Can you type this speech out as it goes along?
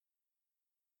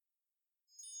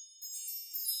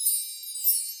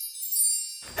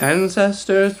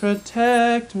Ancestors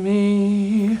protect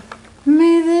me.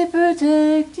 May they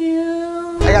protect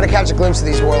you. I gotta catch a glimpse of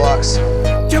these warlocks.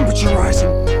 Temperature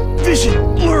rising.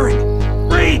 Vision blurring.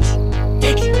 Rage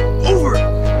taking over.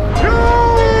 You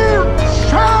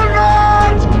shall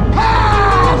not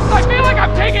pass! I feel like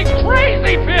I'm taking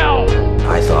crazy pills!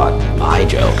 I thought my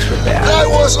jokes were bad. That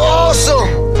was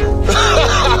awesome!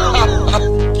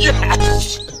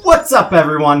 Yes! What's up,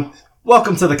 everyone?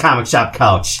 Welcome to the Comic Shop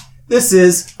Couch. This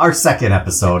is our second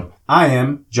episode. I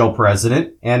am Joe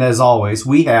President, and as always,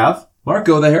 we have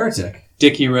Marco the Heretic,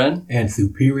 Dickie Wren, and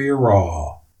Superior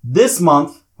Raw. This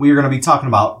month, we are going to be talking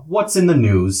about what's in the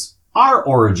news, our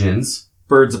origins,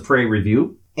 Birds of Prey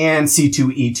review, and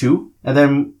C2E2, and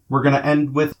then we're going to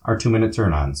end with our 2-minute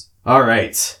turn-ons. All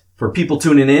right. For people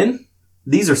tuning in,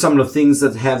 these are some of the things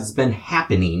that have been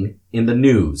happening in the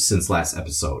news since last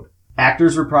episode.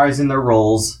 Actors reprising their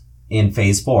roles in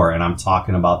Phase 4, and I'm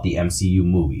talking about the MCU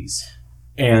movies.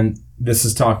 And this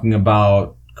is talking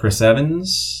about Chris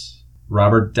Evans,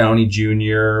 Robert Downey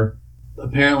Jr.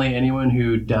 Apparently anyone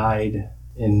who died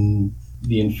in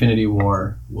the Infinity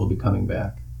War will be coming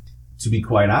back. To be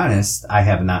quite honest, I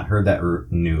have not heard that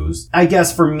news. I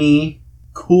guess for me,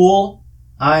 cool.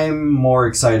 I'm more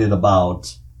excited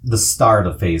about the start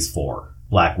of Phase 4,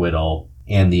 Black Widow,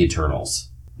 and the Eternals.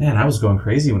 Man, I was going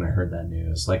crazy when I heard that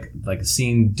news. Like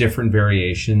seeing different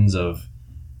variations of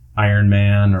Iron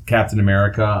Man or Captain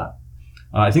America.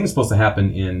 I think it's supposed to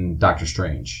happen in Doctor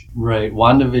Strange. Right.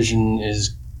 WandaVision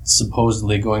is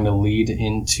supposedly going to lead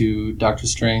into Doctor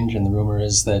Strange, and the rumor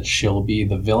is that she'll be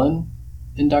the villain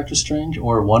in Doctor Strange,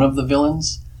 or one of the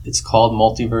villains. It's called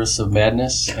Multiverse of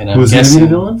Madness, and I'm Who's guessing... going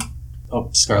to be the villain? Oh,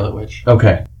 Scarlet Witch.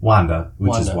 Okay. Wanda,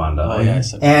 which is Wanda. Oh, yeah, I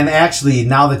said and actually,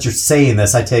 now that you're saying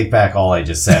this, I take back all I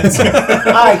just said. So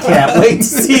I can't wait to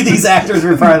see these actors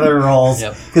reprise their roles.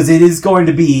 Because it is going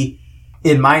to be,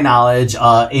 in my knowledge,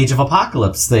 Age of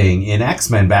Apocalypse thing in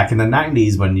X-Men back in the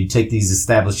 90s when you take these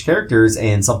established characters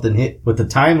and something hit with the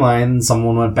timeline,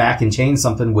 someone went back and changed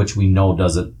something, which we know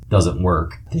doesn't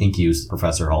work. Thank you,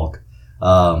 Professor Hulk.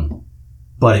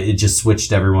 But it just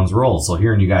switched everyone's roles. So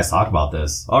hearing you guys talk about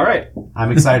this, all right,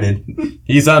 I'm excited.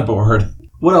 He's on board.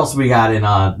 What else we got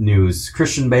in news?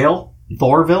 Christian Bale,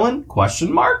 Thor villain?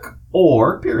 Question mark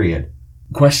or period?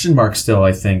 Question mark still,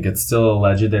 I think. It's still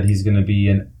alleged that he's going to be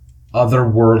an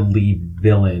otherworldly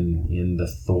villain in the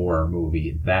Thor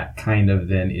movie. That kind of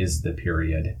then is the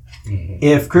period. Mm-hmm.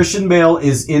 If Christian Bale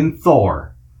is in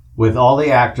Thor with all the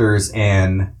actors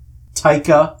and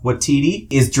Taika Waititi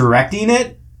is directing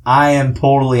it, I am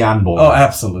totally on board. Oh,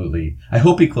 absolutely. I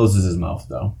hope he closes his mouth,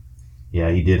 though.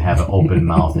 Yeah, he did have an open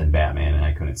mouth in Batman, and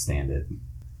I couldn't stand it.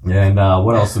 And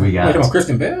what else do we got? Wait, on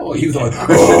Christian Bale? Or you thought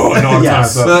Christian?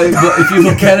 Yes. But if you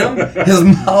look at him, his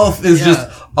mouth is just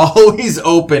always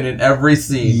open in every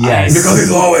scene. Yes. Because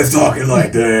he's always talking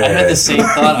like that. I had the same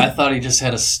thought. I thought he just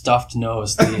had a stuffed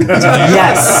nose.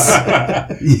 Yes. I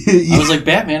was like,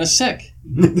 Batman is sick.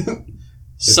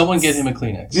 Someone get him a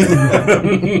Kleenex.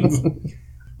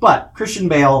 But Christian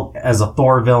Bale as a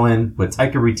Thor villain with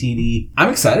Taika Waititi. I'm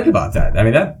excited about that. I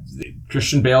mean,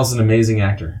 Christian Bale's an amazing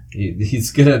actor. He's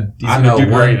gonna do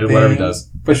great at whatever he does.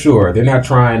 For sure. They're not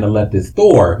trying to let this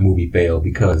Thor movie fail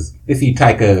because they see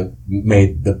Taika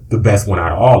made the best one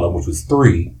out of all of them, which was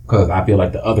 3, because I feel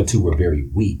like the other 2 were very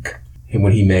weak. And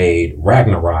when he made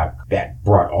Ragnarok, that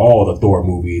brought all the Thor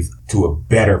movies to a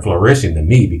better flourishing than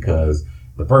me because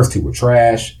the first 2 were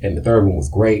trash and the third one was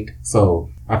great.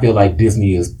 So I feel like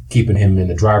Disney is keeping him in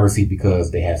the driver's seat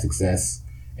because they have success,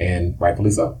 and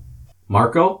rightfully so.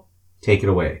 Marco, take it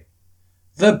away.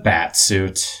 The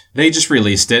Batsuit. They just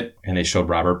released it, and they showed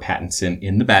Robert Pattinson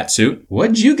in the Batsuit.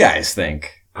 What'd you guys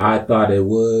think? I thought it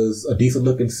was a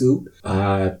decent-looking suit.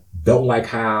 I don't like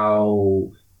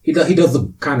how he does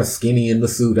look kind of skinny in the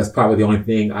suit. That's probably the only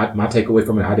thing my takeaway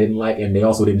from it I didn't like, and they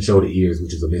also didn't show the ears,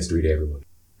 which is a mystery to everyone.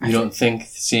 You don't think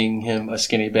seeing him a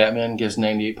skinny Batman gives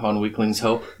 98-pound weaklings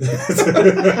hope?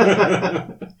 It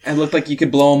looked like you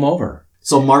could blow him over.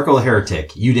 So Marco the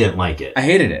Heretic, you didn't like it. I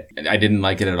hated it. I didn't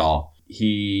like it at all.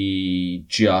 He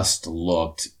just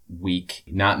looked weak,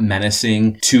 not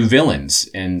menacing to villains.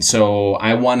 And so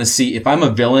I want to see, if I'm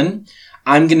a villain,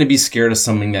 I'm going to be scared of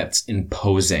something that's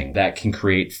imposing, that can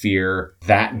create fear.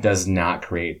 That does not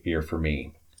create fear for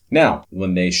me. Now,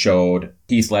 when they showed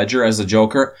Heath Ledger as the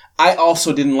Joker, I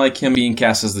also didn't like him being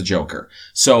cast as the Joker.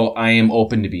 So I am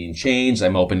open to being changed.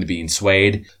 I'm open to being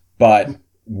swayed. But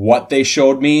what they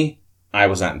showed me, I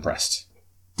was not impressed.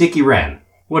 Dickie Wren,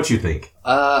 what you think?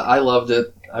 I loved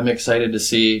it. I'm excited to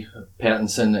see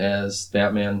Pattinson as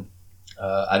Batman.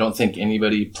 I don't think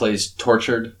anybody plays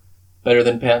tortured better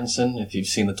than Pattinson. If you've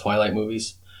seen the Twilight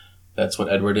movies, That's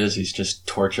what Edward is. He's just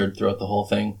tortured throughout the whole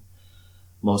thing.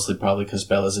 Mostly probably because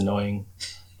Bella's annoying.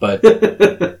 But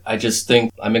I just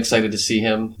think I'm excited to see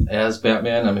him as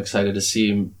Batman. I'm excited to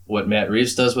see what Matt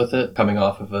Reeves does with it, coming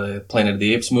off of Planet of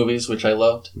the Apes movies, which I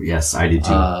loved. Yes, I did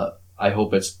too. I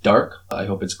hope it's dark. I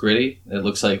hope it's gritty. It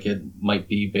looks like it might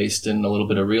be based in a little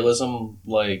bit of realism,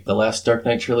 like the llast Dark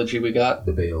Knight trilogy we got.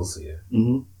 The Bales, yeah.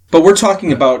 Mm-hmm. But you're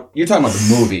talking about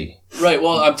the movie. Right,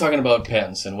 well, I'm talking about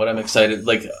Pattinson. What I'm excited,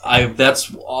 I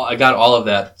got all of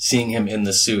that, seeing him in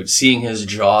the suit, seeing his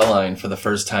jawline for the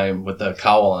first time with the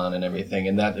cowl on and everything,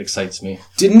 and that excites me.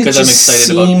 Because I'm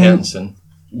excited about Pattinson.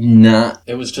 Nah.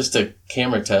 It was just a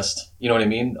camera test. You know what I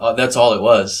mean? That's all it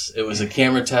was. It was a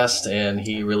camera test, and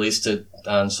he released it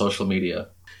on social media.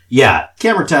 Yeah,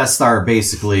 camera tests are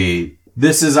basically,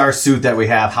 this is our suit that we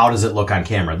have. How does it look on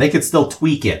camera? They could still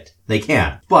tweak it. They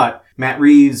can. But Matt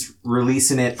Reeves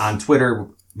releasing it on Twitter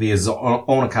via his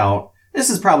own account, this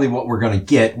is probably what we're going to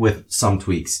get with some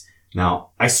tweaks. Now,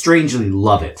 I strangely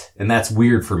love it. And that's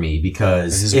weird for me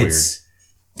because it's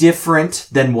different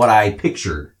than what I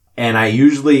pictured. And I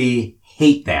usually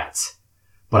hate that.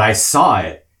 But I saw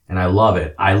it and I love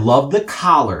it. I love the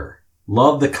collar.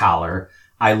 Love the collar.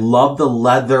 I love the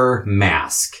leather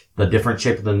mask. The different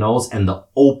shape of the nose and the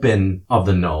open of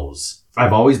the nose.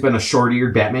 I've always been a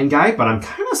short-eared Batman guy, but I'm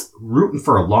kind of rooting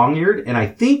for a long-eared. And I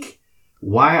think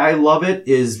why I love it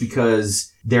is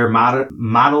because they're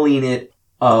modeling it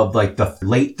of like the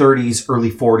late 30s,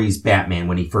 early 40s Batman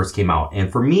when he first came out.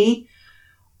 And for me,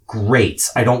 great.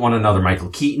 I don't want another Michael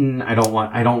Keaton. I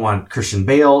don't want Christian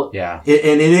Bale. Yeah.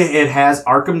 It has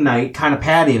Arkham Knight kind of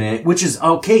padding in it, which is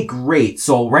okay, great.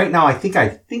 So right now I think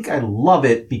I love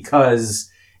it because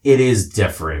it is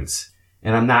different.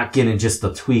 And I'm not getting just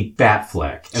the tweaked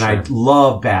Batfleck. And I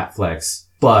love Batflecks.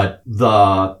 But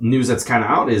the news that's kind of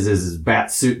out is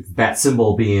bat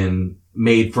symbol being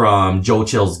made from Joe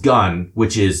Chill's gun,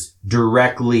 which is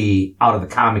directly out of the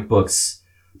comic books,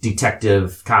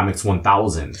 Detective Comics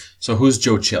 1000. So who's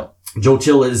Joe Chill? Joe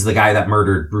Chill is the guy that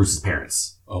murdered Bruce's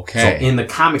parents. Okay. So in the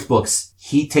comic books,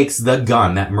 he takes the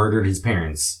gun that murdered his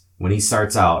parents when he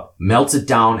starts out, melts it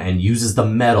down, and uses the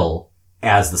metal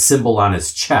as the symbol on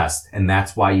his chest, and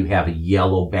that's why you have a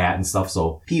yellow bat and stuff,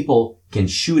 so people can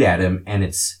shoot at him, and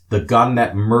it's the gun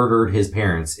that murdered his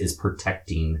parents is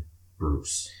protecting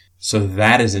Bruce. So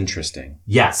that is interesting.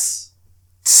 Yes.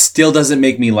 Still doesn't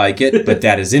make me like it, but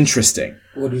that is interesting.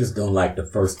 Well, you just don't like the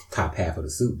first top half of the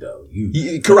suit, though.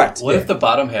 Correct. What if the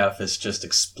bottom half is just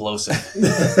explosive?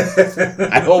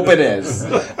 I hope it is.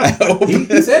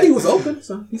 He said he was open,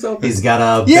 so he's open. He's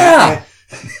got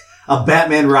a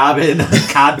Batman Robin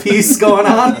codpiece going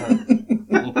on.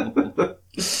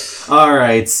 All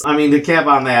right. I mean, to cap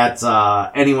on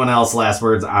that, anyone else last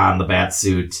words on the bat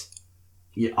suit?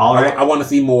 Yeah, all right. I want to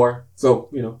see more. So,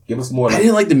 give us more. I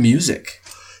didn't like the music.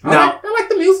 I like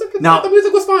the music. The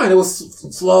music was fine. It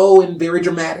was slow and very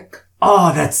dramatic.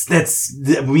 Oh,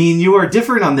 I mean, you are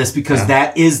different on this because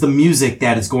that is the music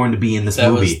that is going to be in this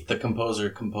movie. The composer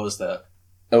composed that.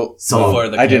 Oh, so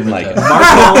I didn't like it.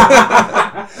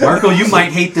 Marco, you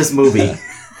might hate this movie.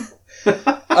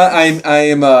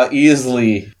 I am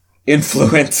easily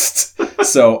influenced,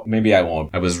 so maybe I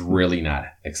won't. I was really not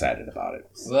excited about it.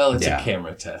 Well, it's a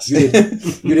camera test. You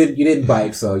didn't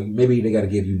bite, so maybe they got to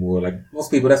give you more. Like most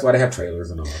people, that's why they have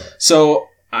trailers and all that. So,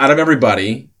 out of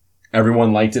everybody,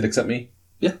 everyone liked it except me?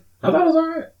 Yeah. I thought it was all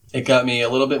right. It got me a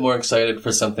little bit more excited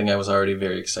for something I was already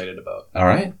very excited about. All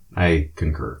right. I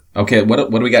concur. Okay,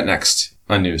 what do we got next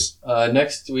on news?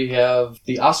 Next, we have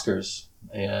the Oscars,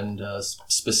 and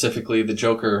specifically the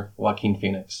Joker, Joaquin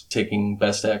Phoenix, taking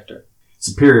Best Actor.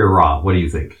 Superior Raw, what do you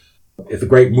think? It's a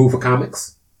great move for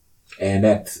comics, and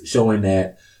that's showing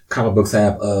that comic books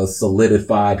have a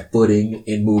solidified footing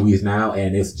in movies now,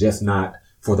 and it's just not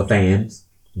for the fans.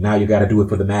 Now you got to do it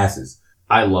for the masses.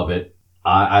 I love it.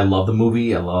 I love the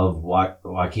movie. I love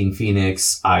Joaquin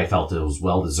Phoenix. I felt it was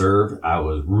well deserved. I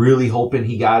was really hoping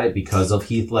he got it because of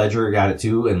Heath Ledger got it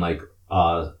too. And like,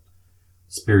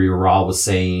 Superior Raw was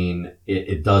saying,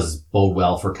 it does bode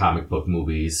well for comic book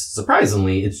movies.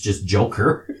 Surprisingly, it's just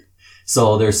Joker.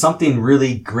 So there's something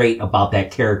really great about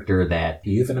that character that...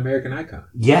 He is an American icon.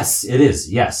 Yes, it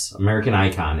is. Yes, American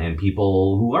icon. And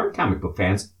people who aren't comic book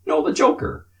fans know the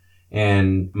Joker.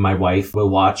 And my wife will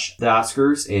watch the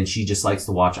Oscars, and she just likes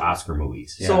to watch Oscar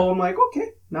movies. Yeah. So I'm like,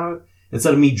 okay, now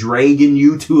instead of me dragging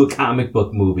you to a comic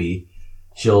book movie,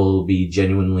 she'll be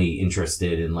genuinely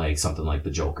interested in like something like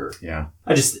the Joker. Yeah.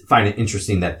 I just find it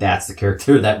interesting that that's the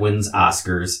character that wins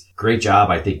Oscars. Great job.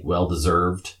 I think well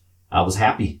deserved. I was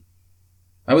happy.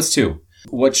 I was too.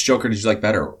 Which Joker did you like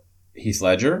better? Heath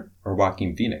Ledger or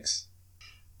Joaquin Phoenix?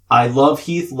 I love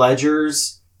Heath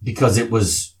Ledger's because it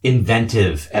was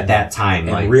inventive at that time.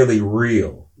 And like really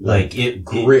real. Like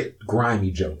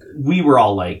grimy Joker. We were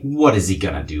all like, what is he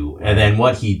gonna do? And then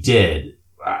what he did,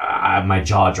 my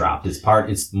jaw dropped. It's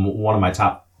one of my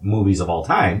top movies of all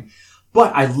time.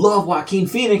 But I love Joaquin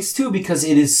Phoenix too because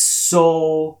it is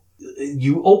so...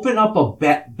 You open up a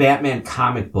Batman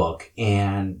comic book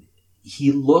and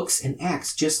he looks and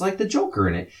acts just like the Joker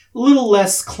in it. A little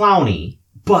less clowny,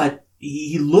 but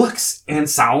he looks and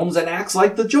sounds and acts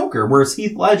like the Joker. Whereas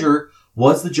Heath Ledger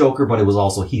was the Joker, but it was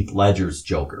also Heath Ledger's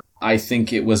Joker. I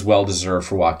think it was well-deserved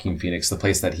for Joaquin Phoenix, the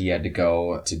place that he had to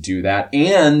go to do that.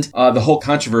 And the whole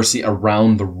controversy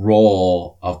around the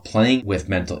role of playing with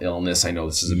mental illness. I know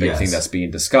this is a big thing that's being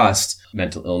discussed.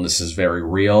 Mental illness is very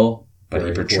real, but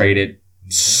he portrayed it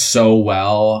so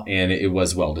well, and it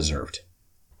was well-deserved.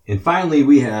 And finally,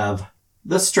 we have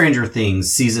the Stranger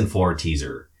Things Season 4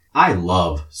 teaser. I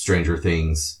love Stranger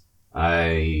Things.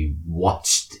 I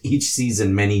watched each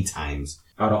season many times.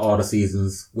 Out of all the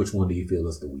seasons, which one do you feel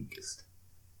is the weakest?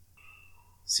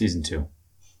 Season 2.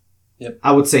 Yep.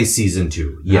 I would say Season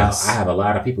 2. Yes. Now, I have a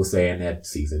lot of people saying that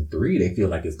Season 3, they feel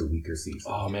like it's the weaker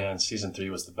season. Oh man, Season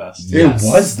 3 was the best. Yes. It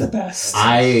was the best.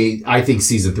 I think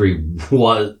Season 3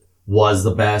 was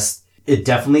the best. It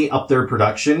definitely upped their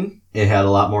production. It had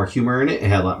a lot more humor in it. It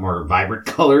had a lot more vibrant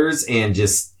colors and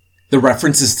just... The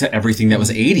references to everything that was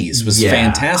 80s was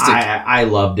fantastic. I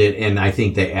loved it, and I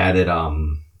think they added...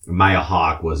 Maya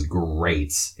Hawke was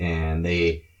great, and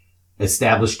they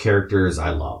established characters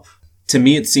I love. To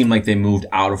me, it seemed like they moved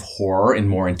out of horror and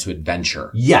more into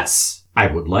adventure. Yes. I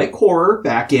would like horror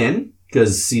back in,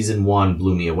 because season 1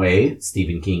 blew me away,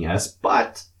 Stephen King-esque,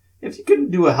 but if you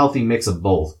could do a healthy mix of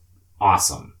both,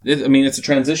 awesome. It's a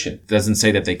transition. It doesn't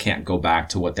say that they can't go back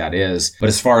to what that is, but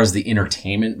as far as the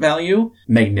entertainment value,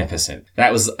 magnificent.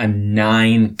 That was a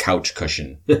 9 couch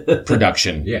cushion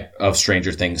production of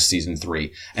Stranger Things Season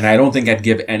 3, and I don't think I'd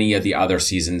give any of the other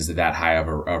seasons that high of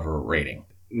a rating.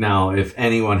 Now, if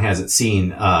anyone hasn't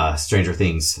seen Stranger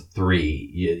Things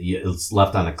 3, it's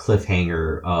left on a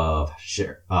cliffhanger of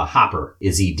Hopper.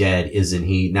 Is he dead? Isn't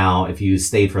he? Now, if you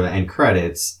stayed for the end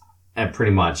credits, and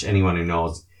pretty much anyone who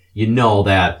knows, you know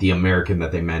that the American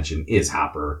that they mentioned is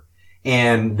Hopper.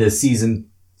 And the season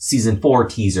 4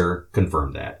 teaser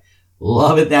confirmed that.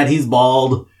 Love it that he's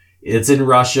bald. It's in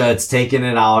Russia. It's taking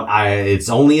it out. It's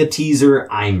only a teaser.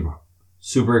 I'm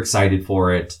super excited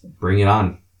for it. Bring it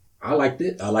on. I liked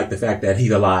it. I like the fact that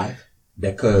he's alive.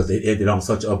 Because it ended on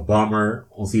such a bummer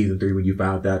on season 3 when you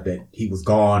found out that he was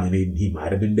gone and he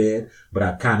might have been dead. But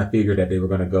I kind of figured that they were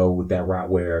going to go with that route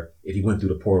where if he went through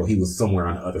the portal, he was somewhere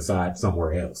on the other side,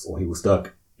 somewhere else, or he was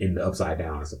stuck in the upside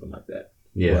down or something like that.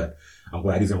 Yeah. But I'm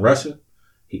glad he's in Russia.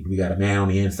 We got a man on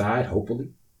the inside, hopefully,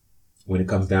 when it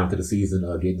comes down to the season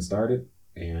getting started.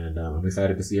 And I'm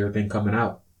excited to see everything coming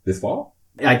out this fall.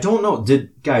 I don't know.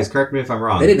 Guys, correct me if I'm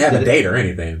wrong. They didn't have a date or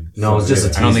anything. No, it was just a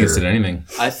teaser. I don't think it said anything.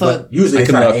 I thought usually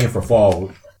they try to aim for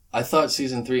fall. I thought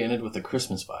season 3 ended with a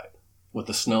Christmas vibe, with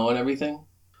the snow and everything.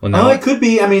 Well, no, it could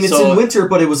be. I mean, it's in winter,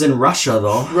 but it was in Russia,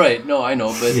 though. Right. No, I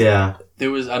know, but yeah,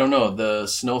 there was, I don't know, the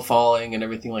snow falling and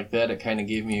everything like that. It kind of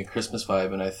gave me a Christmas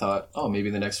vibe, and I thought, oh, maybe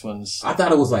the next one's. I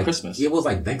thought it was like Christmas. It was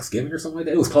like Thanksgiving or something like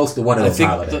that. It was close to one of those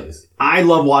holidays. I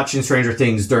love watching Stranger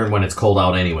Things during when it's cold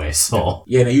out anyway. So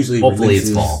yeah, they usually hopefully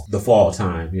it's fall. The fall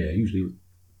time. Yeah, usually.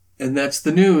 And that's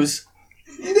the news.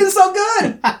 You did so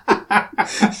good.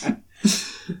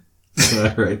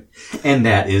 All right. And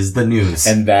that is the news.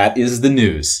 And that is the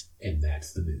news. And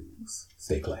that's the news.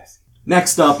 Stay classy.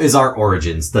 Next up is our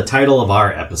origins, the title of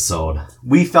our episode.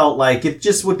 We felt like it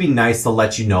just would be nice to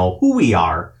let you know who we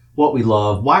are, what we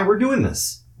love, why we're doing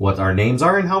this, what our names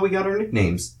are and how we got our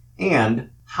nicknames, and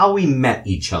how we met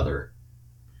each other.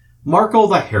 Marco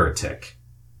the Heretic.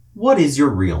 What is your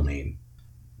real name?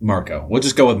 Marco. We'll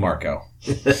just go with Marco.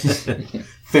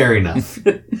 Fair enough.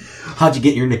 How'd you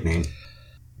get your nickname?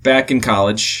 Back in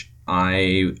college,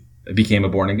 I became a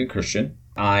born-again Christian.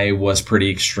 I was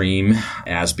pretty extreme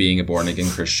as being a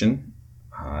born-again Christian.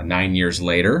 9 years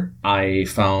later, I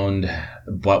found,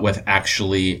 but with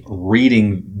actually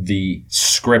reading the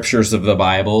scriptures of the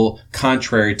Bible,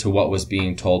 contrary to what was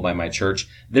being told by my church,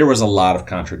 there was a lot of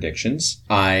contradictions.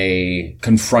 I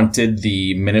confronted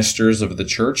the ministers of the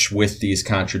church with these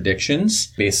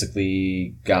contradictions,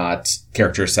 basically got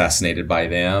character assassinated by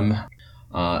them.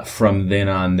 From then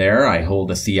on there, I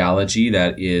hold a theology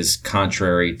that is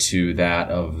contrary to that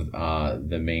of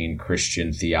the main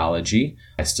Christian theology.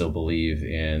 I still believe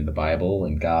in the Bible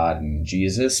and God and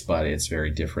Jesus, but it's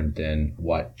very different than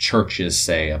what churches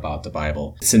say about the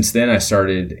Bible. Since then, I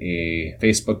started a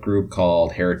Facebook group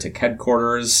called Heretic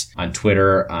Headquarters. On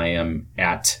Twitter, I am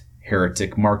at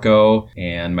Heretic Marco,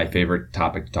 and my favorite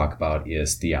topic to talk about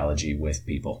is theology with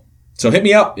people. So hit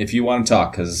me up if you want to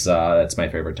talk, because that's my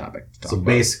favorite topic to talk about.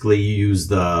 Basically, you use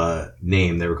the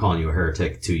name they were calling you a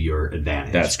heretic to your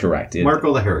advantage. That's correct.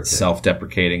 Marco the Heretic.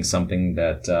 Self-deprecating, something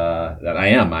that I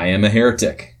am. I am a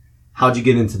heretic. How'd you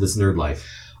get into this nerd life?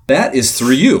 That is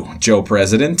through you, Joe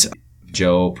President.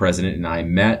 Joe President and I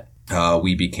met.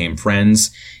 We became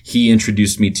friends. He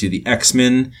introduced me to the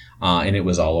X-Men, and it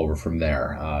was all over from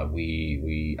there.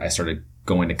 I started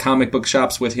going to comic book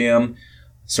shops with him.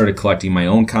 Started collecting my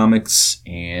own comics,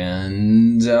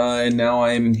 and now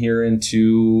I'm here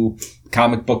into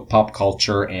comic book pop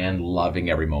culture and loving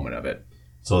every moment of it.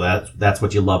 So that's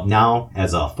what you love now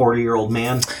as a 40-year-old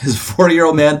man? As a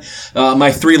 40-year-old man, my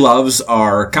three loves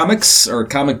are comics or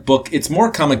comic book. It's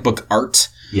more comic book art.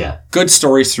 Yeah. Good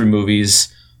stories through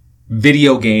movies.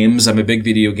 Video games. I'm a big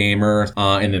video gamer.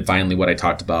 And then finally what I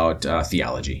talked about,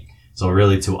 theology. So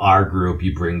really to our group,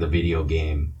 you bring the video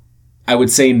game. I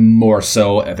would say more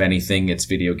so, if anything, it's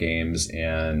video games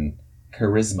and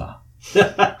charisma.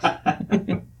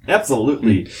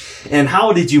 Absolutely. And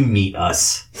how did you meet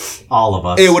us? All of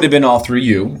us. It would have been all through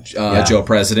you, Joe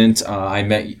President. I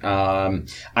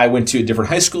went to a different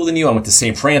high school than you. I went to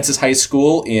St. Francis High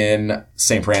School in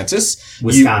St. Francis.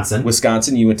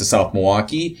 Wisconsin. You went to South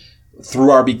Milwaukee.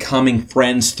 Through our becoming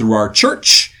friends through our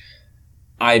church,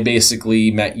 I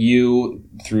basically met you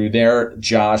through there.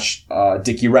 Josh,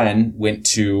 Dickie Wren went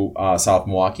to South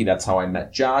Milwaukee. That's how I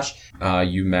met Josh.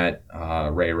 You met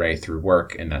Ray through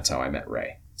work, and that's how I met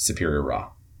Ray. Superior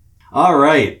Raw. All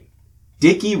right.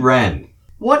 Dickie Wren.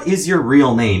 What is your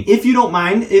real name? If you don't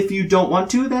mind. If you don't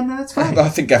want to, then that's fine. I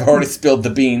think I've already spilled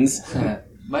the beans.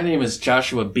 My name is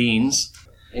Joshua Beans,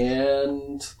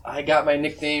 and I got my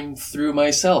nickname through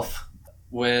myself.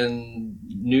 When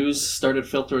news started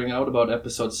filtering out about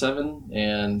episode 7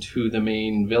 and who the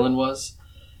main villain was,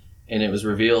 and it was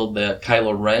revealed that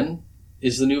Kylo Ren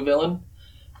is the new villain,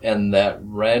 and that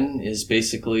Ren is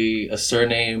basically a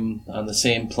surname on the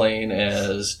same plane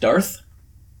as Darth.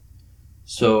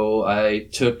 So I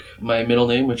took my middle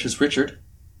name, which is Richard,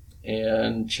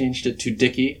 and changed it to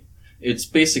Dickie. It's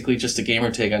basically just a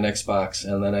gamer tag on Xbox,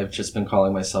 and then I've just been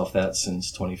calling myself that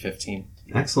since 2015.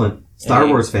 Excellent. Star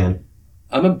Wars fan.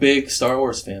 I'm a big Star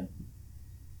Wars fan.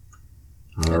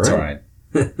 That's all right.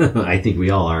 I think we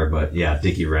all are, but yeah,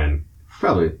 Dickie Wren.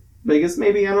 Probably biggest,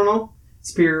 maybe, I don't know.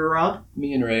 Superior Raw?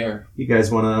 Me and Ray are. You guys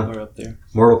want to up there.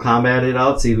 Mortal Kombat it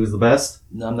out, see who's the best?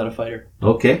 No, I'm not a fighter.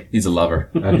 Okay. He's a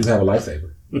lover. I just have a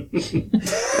lightsaber.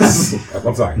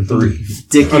 I'm sorry,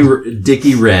 3.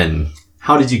 Dickie Wren.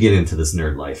 How did you get into this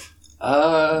nerd life?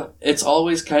 It's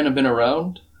always kind of been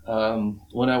around.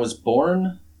 When I was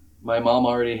born, my mom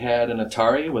already had an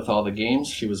Atari with all the games.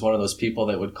 She was one of those people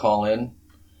that would call in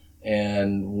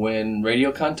and win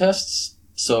radio contests.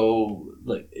 So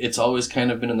it's always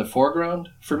kind of been in the foreground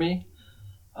for me.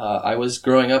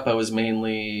 Growing up, I was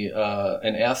mainly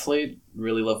an athlete,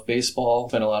 really loved baseball,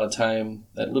 spent a lot of time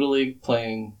at Little League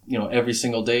playing, every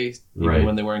single day, even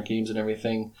when there weren't games and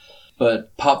everything.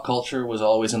 But pop culture was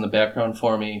always in the background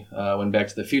for me. When Back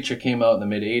to the Future came out in the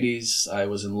mid-'80s, I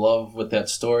was in love with that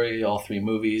story, all 3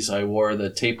 movies. I wore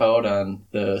the tape out on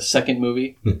the second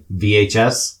movie.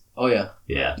 VHS? Oh, yeah.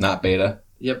 Yeah. Not beta.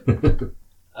 Yep.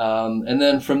 And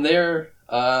then from there,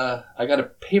 I got a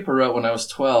paper route when I was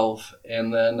 12,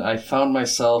 and then I found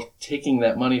myself taking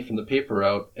that money from the paper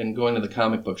route and going to the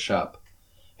comic book shop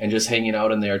and just hanging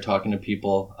out in there talking to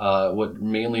people. What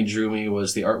mainly drew me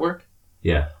was the artwork.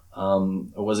 Yeah.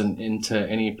 I wasn't into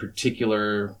any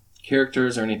particular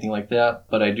characters or anything like that,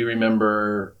 but I do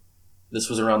remember this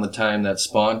was around the time that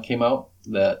Spawn came out,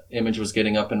 that Image was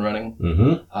getting up and running.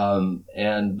 Mm-hmm.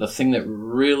 And the thing that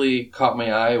really caught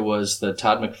my eye was the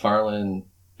Todd McFarlane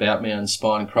Batman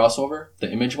Spawn crossover,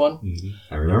 the Image one. Mm-hmm.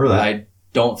 I remember that. I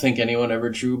don't think anyone ever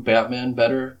drew Batman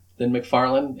better than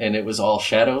McFarlane, and it was all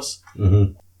shadows.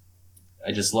 Mm-hmm.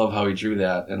 I just love how he drew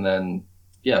that. And then,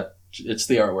 yeah, it's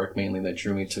the artwork mainly that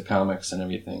drew me to comics and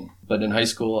everything. But in high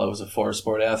school, I was a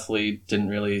 4-sport athlete, didn't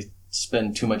really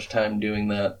spend too much time doing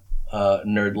that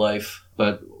nerd life.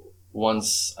 But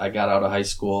once I got out of high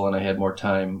school and I had more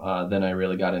time, then I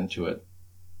really got into it.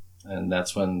 And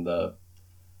that's when the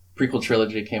prequel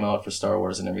trilogy came out for Star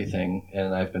Wars and everything,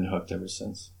 and I've been hooked ever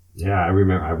since. Yeah, I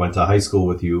remember I went to high school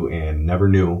with you and never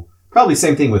knew Probably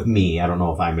same thing with me. I don't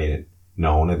know if I made it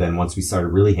known. And then once we started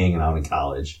really hanging out in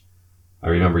college, I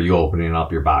remember you opening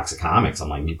up your box of comics. I'm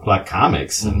like, you collect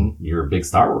comics and you're a big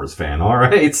Star Wars fan. All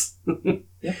right.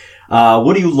 Yeah.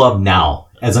 What do you love now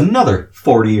as another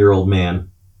 40-year-old man?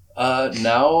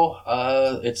 Now,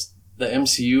 it's the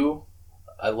MCU.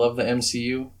 I love the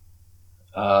MCU.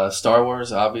 Star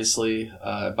Wars, obviously,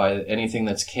 by anything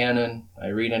that's canon. I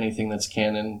read anything that's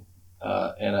canon.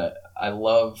 And I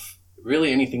love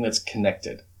really anything that's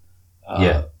connected.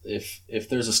 If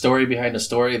there's a story behind a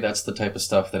story, that's the type of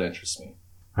stuff that interests me.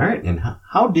 All right. And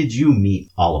how did you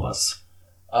meet all of us?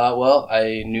 Well,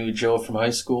 I knew Joe from high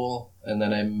school, and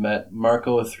then I met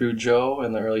Marco through Joe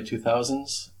in the early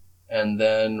 2000s. And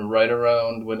then right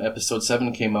around when episode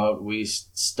 7 came out, we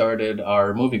started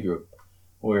our movie group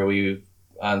where we,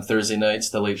 on Thursday nights,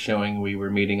 the late showing, we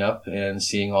were meeting up and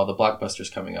seeing all the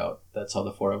blockbusters coming out. That's how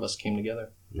the 4 of us came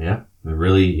together. Yeah,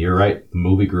 really, you're right. The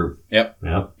movie group. Yep.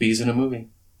 Yep. Bees in a movie.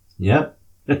 Yep.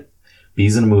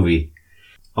 Bees in a movie.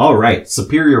 All right,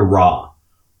 Superior Raw.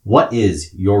 What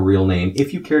is your real name,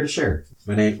 if you care to share?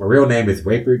 My real name is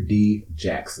Raper D.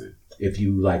 Jackson. If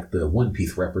you like the One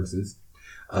Piece references,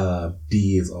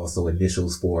 D is also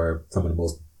initials for some of the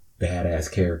most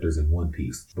badass characters in One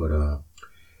Piece. But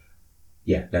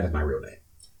yeah, that is my real name.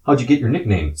 How'd you get your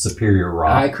nickname, Superior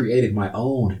Raw? I created my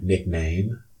own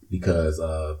nickname because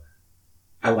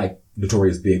I like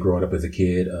Notorious Big growing up as a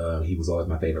kid. He was always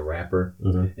my favorite rapper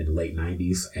in the late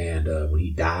 90s. And when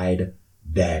he died,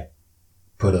 that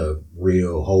put a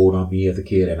real hold on me as a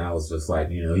kid. And I was just like,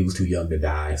 he was too young to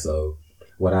die. So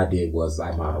what I did was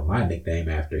I modeled my nickname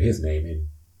after his name in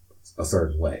a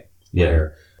certain way. Yeah.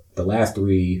 Where the last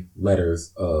 3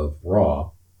 letters of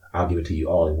Raw, I'll give it to you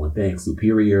all in one thing.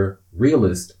 Superior,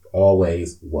 realist,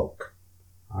 always woke.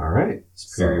 All right.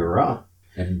 Superior Raw.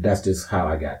 And that's just how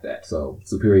I got that. So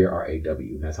Superior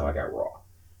R-A-W, and that's how I got Raw.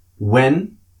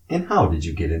 When and how did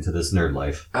you get into this nerd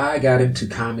life? I got into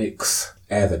comics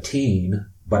as a teen,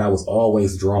 but I was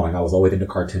always drawing. I was always into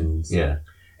cartoons. Yeah.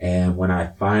 And when I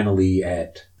finally I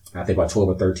think about 12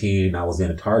 or 13, I was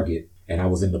in a Target and I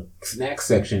was in the snack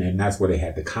section, and that's where they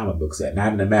had the comic books at.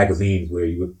 Not in the magazines where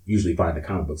you would usually find the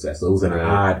comic books at. So it was in an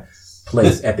odd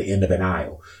place at the end of an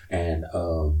aisle. And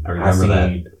I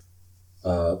seen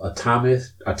a Tom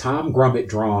Grummett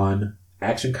drawn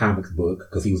Action Comics book,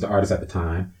 because he was the artist at the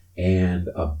time, and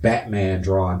a Batman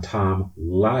drawn Tom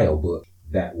Lyle book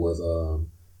that was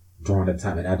drawn at the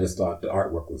time. And I just thought the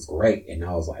artwork was great. And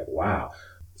I was like, wow.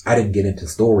 I didn't get into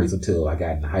stories until I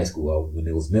got into high school. When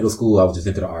it was middle school, I was just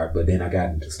into the art, but then I got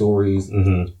into stories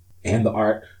and the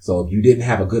art. So if you didn't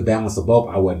have a good balance of both,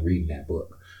 I wasn't reading that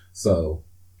book. So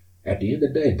at the end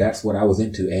of the day, that's what I was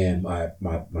into. And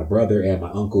my brother and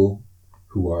my uncle,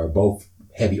 who are both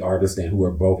heavy artists and who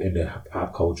are both into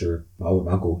pop culture. My older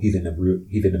uncle, he's into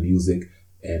music,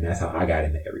 and that's how I got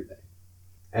into everything.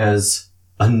 As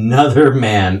another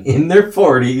man in their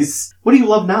 40s, what do you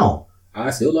love now?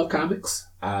 I still love comics.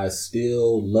 I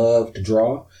still love to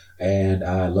draw, and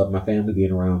I love my family,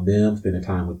 being around them, spending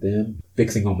time with them,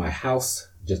 fixing on my house.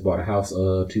 Just bought a house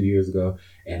 2 years ago,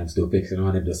 and I'm still fixing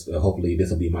on it. Just hopefully this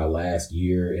will be my last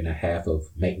year and a half of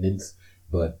maintenance.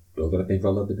 But those are the things I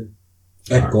love to do.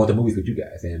 And going to movies with you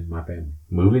guys and my family.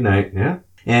 Movie night, yeah.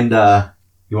 And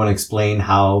you want to explain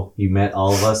how you met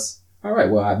all of us? All right.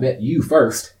 Well, I met you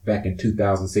first back in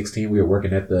 2016. We were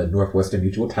working at the Northwestern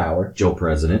Mutual Tower. Joe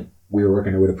President. We were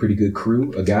working with a pretty good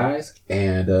crew of guys.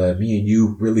 And me and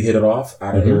you really hit it off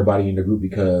out of everybody in the group,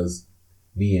 because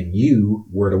me and you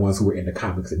were the ones who were into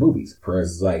comics and movies.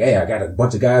 Perez is like, hey, I got a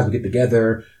bunch of guys. We get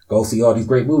together, go see all these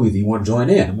great movies. Do you want to join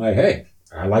in? I'm like, hey,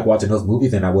 I like watching those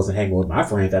movies, and I wasn't hanging with my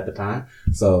friends at the time.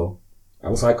 So I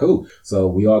was like, cool. So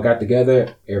we all got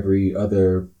together every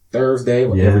other Thursday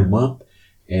or every month,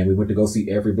 and we went to go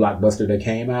see every blockbuster that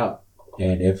came out.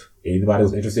 And if anybody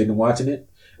was interested in watching it,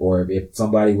 or if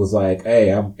somebody was like, hey,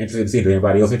 I'm interested in seeing it,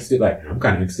 anybody else interested? Like, I'm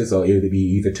kind of interested. So it would be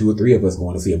either 2 or 3 of us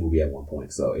going to see a movie at one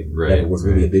point. So it never was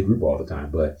really a big group all the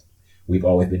time, but we've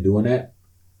always been doing that,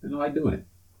 and I like doing it.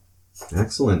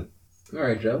 Excellent. All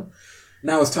right, Joe.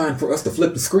 Now it's time for us to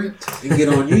flip the script and get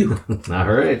on you.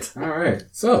 All right. All right.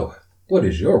 So, what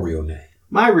is your real name?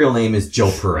 My real name is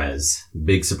Joe Perez.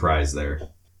 Big surprise there.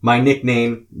 My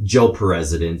nickname, Joe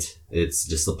President. It's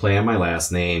just a play on my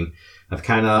last name. I've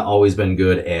kind of always been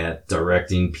good at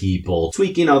directing people,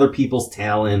 tweaking other people's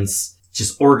talents,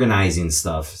 just organizing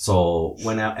stuff. So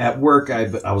when at work,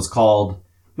 I was called,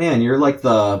 man, you're like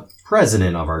the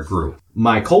president of our group.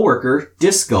 My coworker,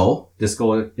 Disco,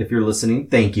 if you're listening,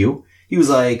 thank you. He was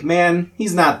like, man,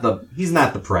 he's not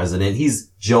the president. He's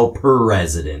Joe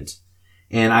President.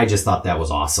 And I just thought that was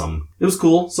awesome. It was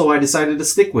cool, so I decided to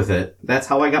stick with it. That's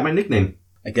how I got my nickname.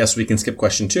 I guess we can skip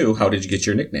question 2. How did you get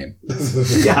your nickname?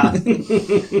 Yeah.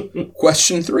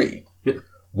 Question 3.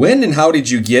 When and how did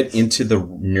you get into the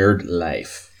nerd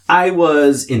life? I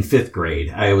was in 5th grade.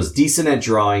 I was decent at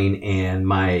drawing, and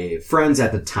my friends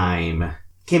at the time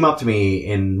came up to me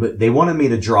and they wanted me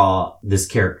to draw this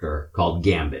character called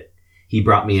Gambit. He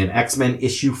brought me an X-Men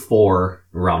issue 4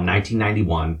 around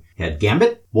 1991. It had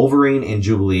Gambit, Wolverine, and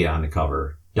Jubilee on the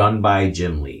cover, done by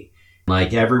Jim Lee.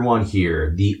 Like everyone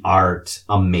here, the art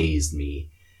amazed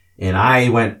me. And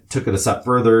I took it a step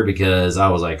further because I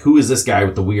was like, who is this guy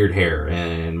with the weird hair?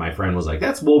 And my friend was like,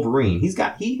 that's Wolverine.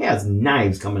 He has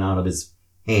knives coming out of his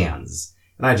hands.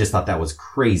 And I just thought that was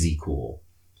crazy cool.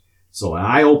 So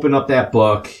I opened up that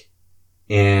book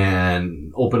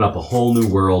and opened up a whole new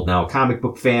world. Now, comic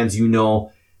book fans, you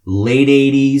know, late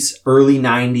 80s, early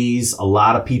 90s, a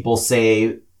lot of people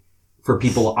say, for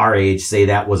people our age, say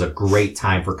that was a great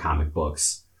time for comic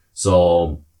books.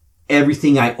 So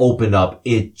everything I opened up,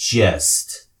 it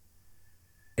was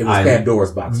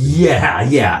Pandora's box.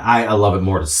 Yeah. I love it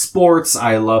more to sports.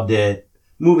 I loved it.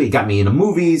 It got me into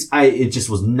movies. It just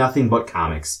was nothing but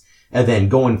comics. And then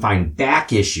go and find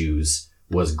back issues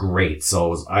was great.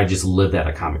 So I just lived at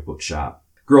a comic book shop.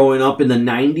 Growing up in the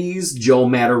 90s, Joe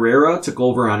Madureira took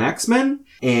over on X-Men.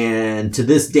 And to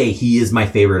this day, he is my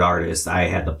favorite artist. I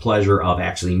had the pleasure of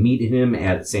actually meeting him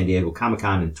at San Diego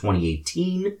Comic-Con in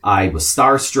 2018. I was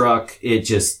starstruck.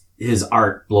 His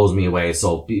art blows me away.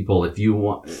 So people, if you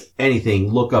want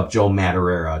anything, look up Joe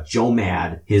Madureira. Joe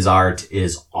Mad. His art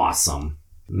is awesome.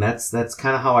 And that's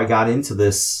kind of how I got into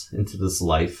this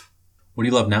life. What do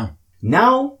you love now?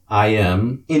 Now I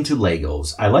am into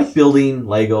Legos. I like building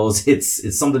Legos.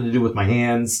 It's something to do with my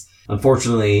hands.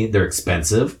 Unfortunately, they're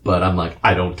expensive, but I'm like,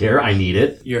 I don't care. I need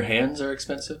it. Your hands are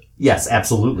expensive? Yes,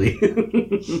 absolutely.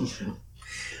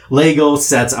 Lego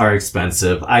sets are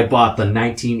expensive. I bought the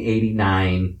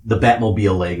 1989, the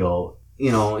Batmobile Lego.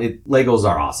 You know, Legos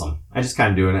are awesome. I just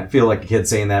kind of doing it. I feel like a kid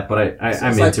saying that, but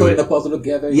I'm like into it. Putting the puzzle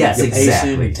together. Yes, You're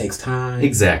exactly. patient, it takes time.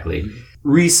 Exactly.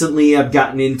 Recently, I've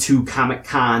gotten into Comic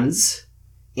Cons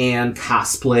and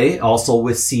cosplay, also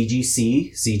with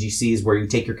CGC. CGC is where you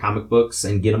take your comic books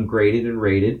and get them graded and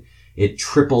rated. It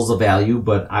triples the value,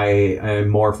 but I'm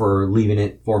more for leaving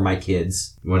it for my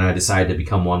kids when I decide to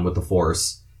become one with the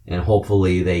Force, and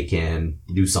hopefully they can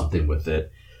do something with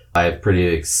it. I have pretty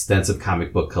extensive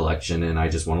comic book collection, and I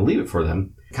just want to leave it for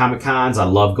them. Comic Cons, I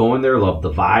love going there, love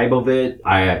the vibe of it.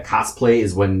 Cosplay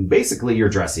is when basically you're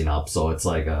dressing up, so it's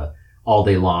like a all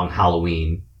day long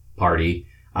Halloween party.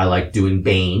 I like doing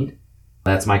Bane.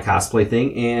 That's my cosplay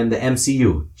thing. And the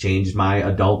MCU changed my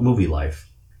adult movie life.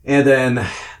 And then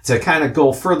to kind of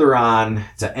go further on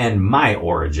to end my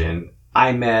origin,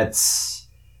 I met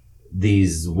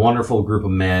these wonderful group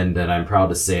of men that I'm proud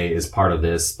to say is part of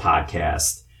this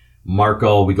podcast.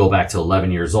 Marco, we go back to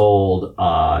 11 years old.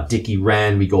 Dickie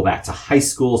Wren, we go back to high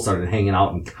school, started hanging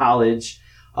out in college.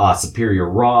 Superior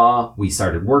Raw, we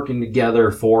started working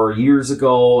together 4 years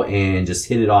ago and just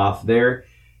hit it off there.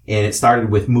 And it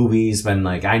started with movies, when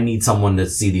like, I need someone to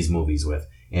see these movies with.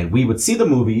 And we would see the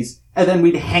movies, and then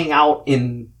we'd hang out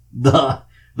in the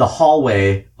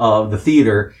hallway of the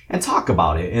theater and talk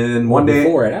about it. And then one day...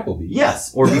 Before at Applebee's.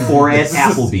 Yes, or before at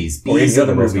Applebee's. Or any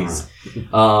other movies.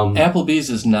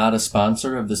 Applebee's is not a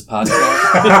sponsor of this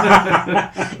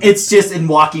podcast. It's just in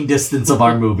walking distance of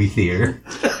our movie theater.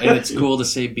 And it's cool to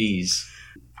say bees.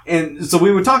 And so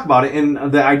we would talk about it,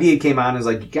 and the idea came on as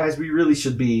like, guys, we really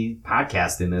should be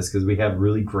podcasting this because we have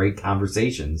really great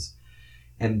conversations.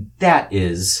 And that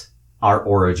is our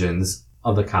origins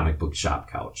of the Comic Book Shop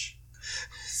Couch.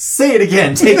 Say it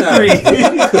again. Take 3.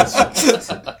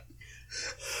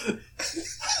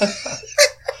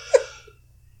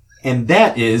 And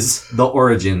that is the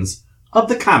origins of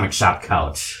the Comic Shop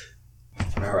Couch.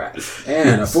 All right.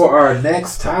 And for our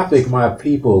next topic, my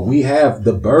people, we have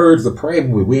the Birds of Prey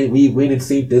movie. We went and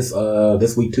seen this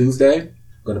week Tuesday.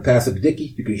 Going to pass it to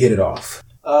Dickie. You can hit it off.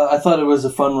 I thought it was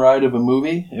a fun ride of a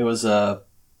movie. It was a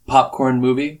popcorn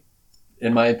movie,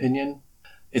 in my opinion.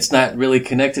 It's not really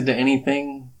connected to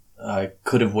anything. I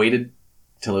could have waited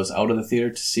till it was out of the theater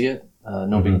to see it.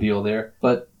 No big deal there.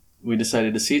 But we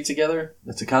decided to see it together.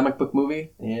 It's a comic book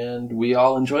movie, and we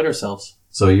all enjoyed ourselves.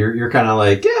 So you're kind of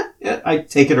like, yeah, I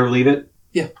take it or leave it.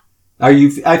 Yeah.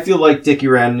 I feel like Dickie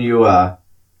Wren, you are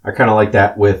kind of like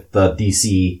that with the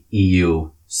DC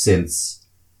EU since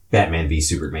Batman v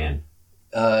Superman.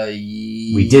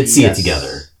 We did see it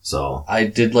together. So I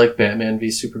did like Batman v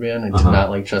Superman. I did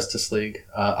not like Justice League.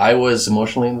 I was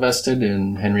emotionally invested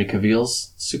in Henry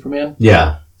Cavill's Superman.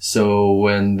 Yeah. So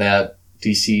when that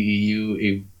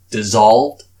DCEU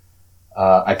dissolved,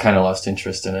 I kind of lost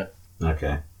interest in it.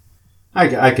 Okay.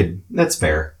 I could, that's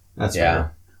fair. That's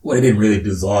fair. Well, it didn't really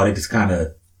dissolve. It just kind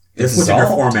of switched their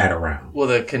format around. Well,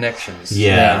 the connections.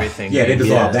 Yeah. And everything. Yeah, they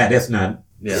dissolved that. That's not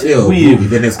Yeah. still a movie.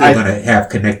 Then they're still going to have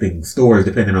connecting stories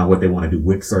depending on what they want to do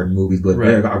with certain movies. But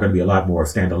there are going to be a lot more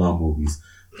standalone movies.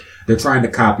 They're trying to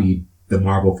copy the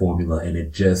Marvel formula, and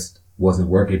it just wasn't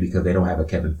working because they don't have a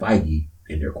Kevin Feige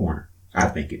in their corner. I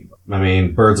think anyway. I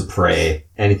mean, Birds of Prey.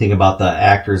 Anything about the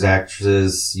actors,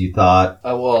 actresses you thought?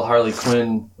 Well, Harley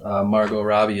Quinn, Margot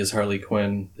Robbie as Harley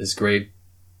Quinn is great.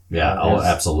 Yeah,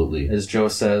 absolutely. As Joe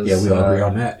says. Yeah, we all agree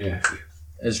on that. Yeah.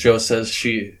 As Joe says,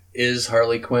 she is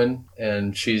Harley Quinn,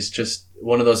 and she's just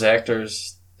one of those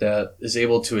actors that is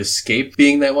able to escape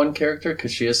being that one character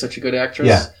because she is such a good actress.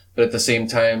 Yeah. But at the same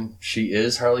time, she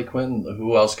is Harley Quinn.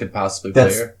 Who else could possibly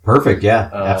play her? Perfect, yeah,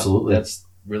 absolutely. That's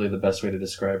really the best way to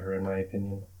describe her, in my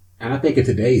opinion. And I think in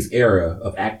today's era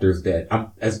of actors that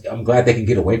I'm glad they can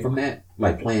get away from that,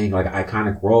 like playing like an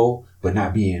iconic role, but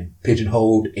not being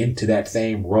pigeonholed into that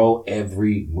same role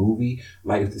every movie.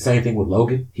 Like the same thing with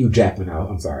Logan. Hugh Jackman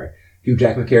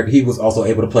character. He was also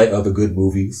able to play other good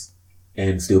movies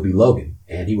and still be Logan.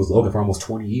 And he was Logan for almost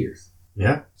 20 years.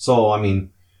 Yeah. So, I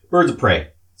mean, Birds of Prey.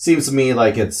 Seems to me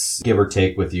like it's give or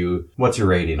take with you. What's your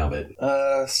rating of it?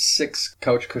 6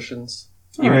 couch cushions.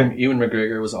 Ewan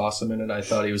McGregor was awesome in it. I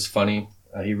thought he was funny.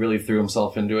 He really threw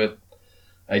himself into it.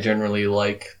 I generally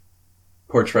like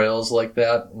portrayals like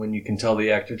that when you can tell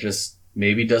the actor just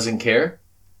maybe doesn't care.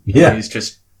 Yeah. He's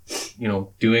just,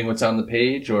 doing what's on the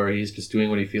page, or he's just doing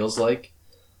what he feels like.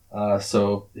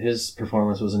 So his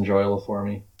performance was enjoyable for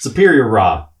me. Superior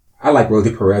Raw. I like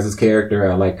Rosie Perez's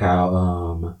character. I like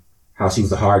how she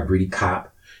was a hard, gritty cop.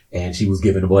 And she was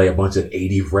giving away a bunch of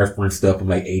 80s reference stuff from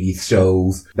like 80s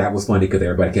shows. That was funny because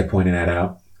everybody kept pointing that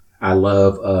out. I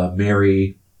love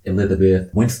Mary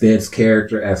Elizabeth Winstead's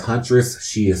character as Huntress.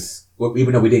 She is,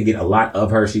 even though we didn't get a lot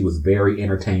of her, she was very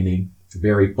entertaining,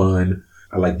 very fun.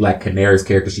 I like Black Canary's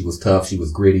character. She was tough. She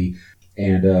was gritty.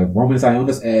 And Roman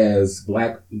Sionis as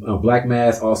Black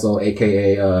Mass, also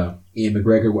a.k.a. Ian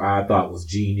McGregor, I thought was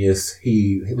genius.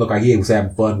 He looked like he was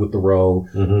having fun with the role.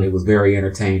 Mm-hmm. It was very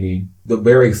entertaining. The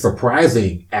very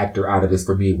surprising actor out of this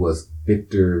for me was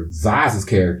Victor Zsa's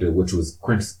character, which was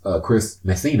Chris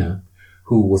Messina,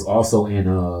 who was also in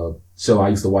a show I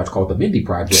used to watch called The Mindy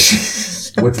Project,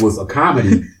 which was a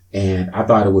comedy. And I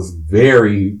thought it was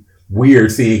very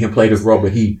weird seeing him play this role,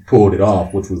 but he pulled it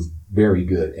off, which was very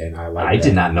good, and I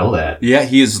did not know that. Yeah,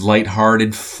 he is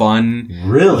lighthearted, fun,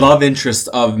 really love interest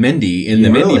of Mindy in the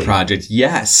Mindy Project.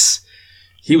 Yes,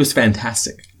 he was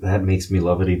fantastic. That makes me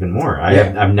love it even more.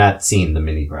 I've not seen the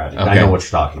Mindy Project. Okay. I know what you're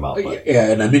talking about. But.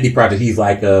 Yeah, in the Mindy Project, he's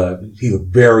he's a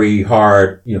very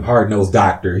hard-nosed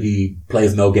doctor. He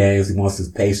plays no games. He wants his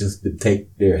patients to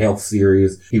take their health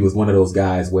serious. He was one of those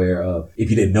guys where,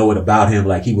 if you didn't know it about him,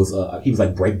 like he was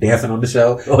like break dancing on the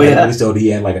show. Oh yeah. He showed he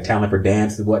had like a talent for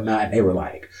dance and whatnot. And they were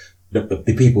like,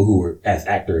 the people who were as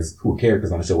actors, who were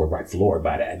characters on the show were like floored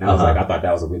by that. And I was I thought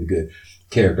that was a really good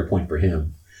character point for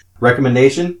him.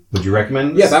 Recommendation? Would you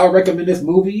recommend this? Yes, I would recommend this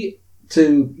movie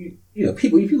to,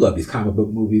 people, if you love these comic book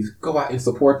movies, go out and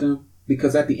support them,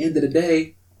 because at the end of the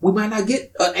day, we might not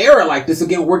get an era like this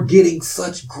again. We're getting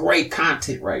such great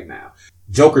content right now.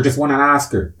 Joker just won an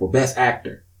Oscar for Best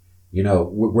Actor.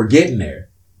 We're getting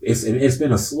there. It's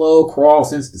been a slow crawl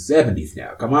since the 70s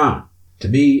now. Come on. To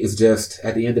me, it's just,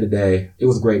 at the end of the day, it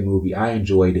was a great movie. I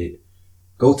enjoyed it.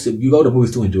 You go to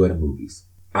movies to enjoy the movies.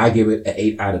 I give it an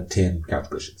 8 out of 10 couch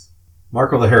cushions.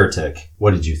 Marco the Heretic,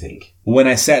 what did you think? When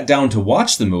I sat down to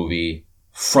watch the movie,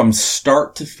 from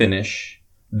start to finish,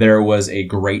 there was a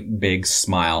great big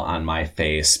smile on my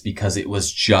face because it was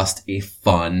just a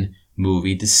fun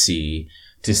movie to see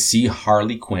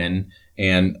Harley Quinn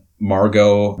and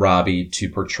Margot Robbie to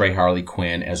portray Harley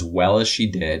Quinn as well as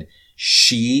she did.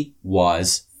 She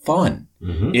was fun.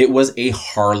 Mm-hmm. It was a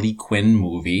Harley Quinn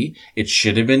movie. It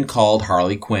should have been called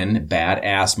Harley Quinn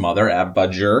Badass Mother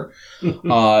Effager,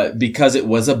 because it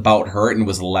was about her and it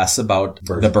was less about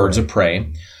the Birds of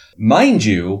Prey. Mind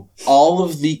you, all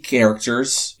of the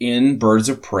characters in Birds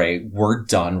of Prey were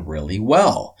done really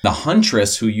well. The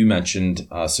Huntress, who you mentioned,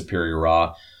 Superior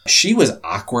Raw, she was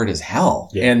awkward as hell.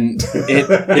 Yeah. And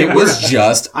it was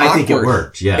just awkward. I think it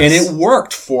worked, yes. And it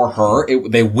worked for her.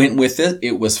 They went with it.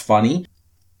 It was funny.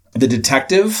 The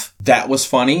detective, that was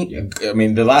funny. Yeah. I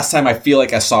mean, the last time I feel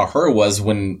like I saw her was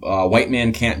when White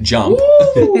Man Can't Jump.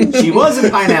 She was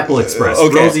in Pineapple Express.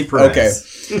 Okay. Rosie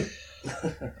Perez. Okay.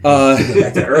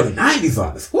 Back to the early 90s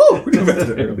on this.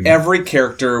 Woo! Every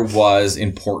character was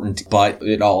important, but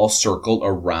it all circled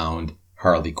around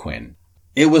Harley Quinn.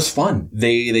 It was fun.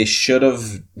 They should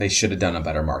have done a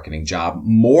better marketing job,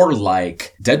 more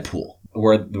like Deadpool,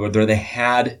 where they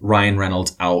had Ryan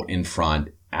Reynolds out in front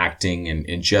acting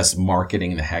and just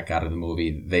marketing the heck out of the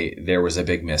movie. There was a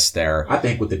big miss there. I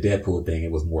think with the Deadpool thing,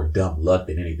 it was more dumb luck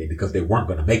than anything because they weren't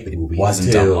going to make the movie. It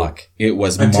wasn't dumb luck. It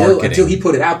was marketing. Until he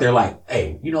put it out there like,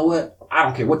 hey, you know what? I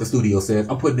don't care what the studio says.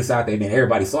 I'm putting this out there. And then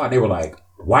everybody saw it. And they were like,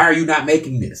 why are you not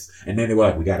making this? And then they were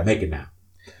like, we got to make it now.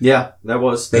 Yeah,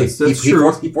 that's true.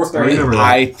 He forced their hand.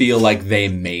 I feel like they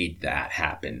made that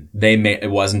happen. It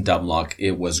wasn't dumb luck.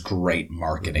 It was great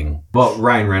marketing. But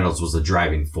Ryan Reynolds was the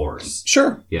driving force.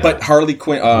 Sure. Yeah. But Harley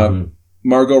Quinn,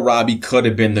 Margot Robbie could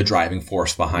have been the driving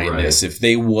force behind this if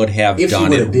they would have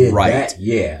done it right. That,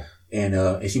 yeah.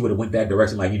 And she would have went that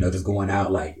direction, like, just going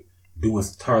out, like, doing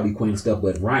Harley Quinn stuff.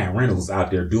 But Ryan Reynolds was out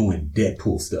there doing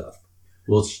Deadpool stuff.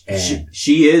 Well,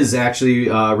 she is actually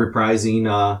reprising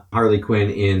Harley Quinn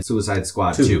in Suicide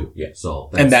Squad 2. Yeah. So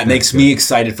that makes me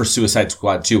excited for Suicide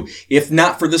Squad 2. If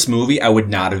not for this movie, I would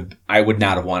not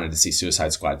have wanted to see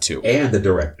Suicide Squad 2. And the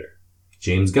director,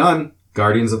 James Gunn,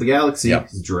 Guardians of the Galaxy,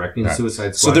 is directing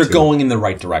Suicide Squad 2. So they're going in the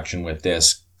right direction with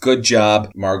this. Good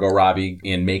job, Margot Robbie,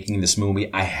 in making this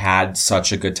movie. I had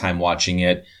such a good time watching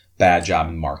it. Bad job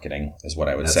in marketing is what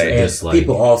I would say. And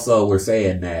people also were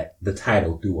saying that the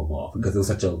title threw them off because it was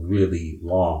such a really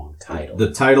long title.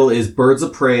 The title is Birds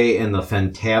of Prey and the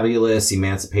Fantabulous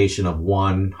Emancipation of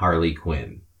One Harley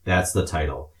Quinn. That's the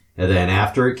title. And then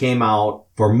after it came out,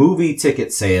 for movie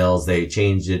ticket sales, they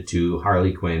changed it to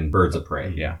Harley Quinn Birds of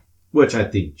Prey. Yeah. Which I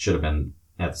think should have been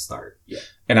at the start. Yeah.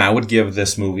 And I would give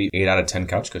this movie 8 out of 10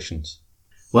 couch cushions.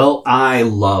 Well, I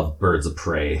love Birds of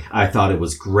Prey. I thought it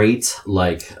was great.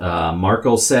 Like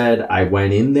Marco said, I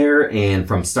went in there and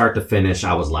from start to finish,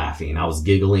 I was laughing. I was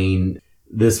giggling.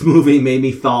 This movie made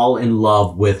me fall in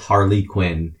love with Harley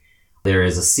Quinn. There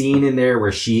is a scene in there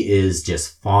where she is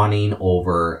just fawning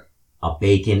over a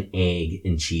bacon, egg,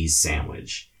 and cheese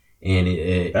sandwich. And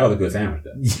that was a good sandwich,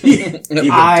 though.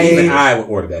 even I would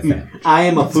order that sandwich. I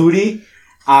am a foodie.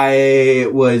 I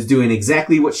was doing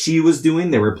exactly what she was doing.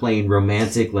 They were playing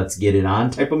romantic, let's get it on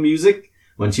type of music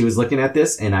when she was looking at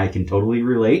this, and I can totally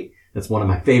relate. That's one of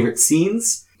my favorite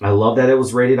scenes. I love that it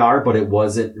was rated R, but it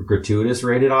wasn't gratuitous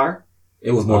rated R.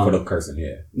 It was more for the cursing,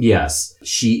 yeah. Yes.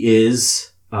 She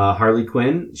is Harley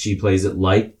Quinn. She plays it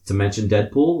like, to mention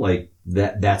Deadpool, like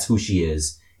that's who she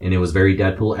is. And it was very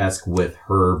Deadpool-esque with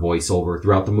her voiceover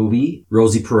throughout the movie.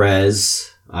 Rosie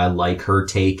Perez, I like her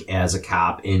take as a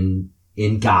cop in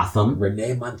Gotham.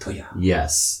 Renee Montoya.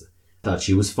 Yes. Thought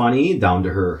she was funny, down to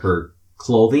her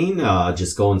clothing.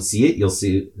 Just go and see it. You'll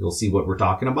see what we're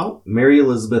talking about. Mary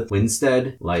Elizabeth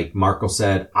Winstead, like Marco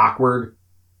said, awkward.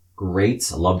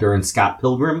 Great. I loved her in Scott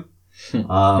Pilgrim.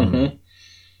 And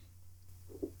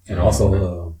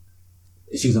also,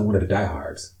 she was in one of the Die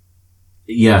Hards.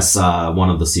 Yes, one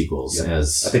of the sequels. Yeah. I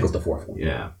think it was the fourth one.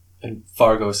 Yeah. And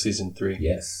Fargo season 3.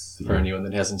 Yes. For anyone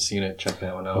that hasn't seen it, check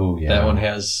that one out. Oh, yeah. That one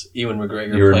has Ewan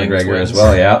McGregor playing twins. as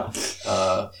well, yeah.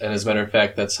 And as a matter of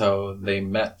fact, that's how they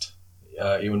met.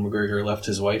 Ewan McGregor left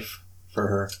his wife for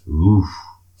her. Oof.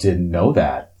 Didn't know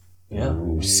that. Yeah.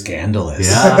 Ooh, scandalous.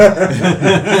 Yeah.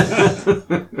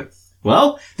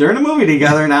 Well, they're in a movie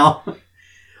together now.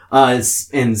 And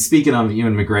speaking of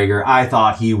Ewan McGregor, I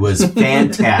thought he was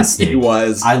fantastic. He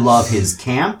was. I love his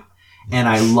camp, and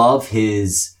I love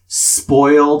his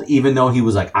spoiled, even though he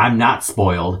was like, I'm not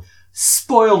spoiled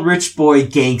rich boy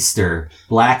gangster,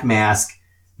 black mask.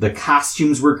 The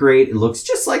costumes were great. It looks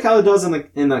just like how it does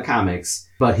in the comics.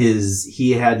 But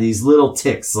he had these little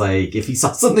ticks, like if he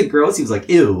saw something gross, he was like,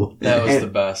 ew. That was the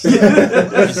best. Is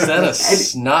that a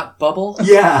snot bubble?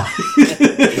 Yeah.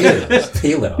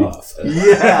 Peel it off.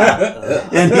 Yeah.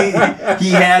 And he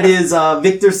had his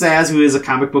Victor Saz, who is a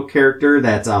comic book character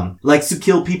that likes to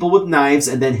kill people with knives,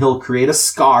 and then he'll create a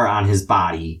scar on his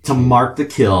body to mark the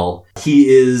kill. He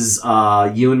is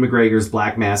Ewan McGregor's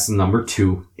Black Mask number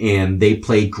 2, and they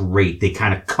play great. They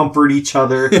kind of comfort each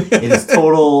other. It is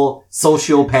total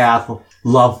sociopath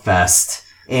love fest.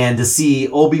 And to see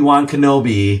Obi-Wan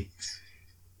Kenobi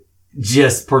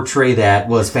just portray that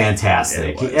was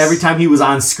fantastic. Every time he was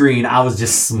on screen, I was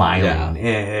just smiling. Yeah.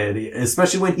 And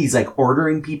especially when he's like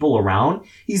ordering people around,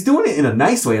 he's doing it in a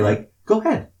nice way. Like, go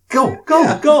ahead. Go.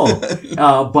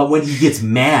 But when he gets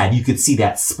mad, you could see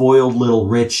that spoiled little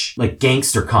rich, like,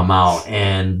 gangster come out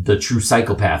and the true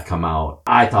psychopath come out.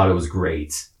 I thought it was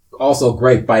great. Also,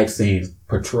 great fight scenes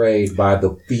portrayed by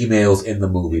the females in the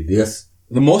movie.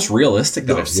 The most realistic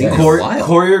that I've seen in a while.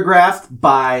 Choreographed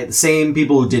by the same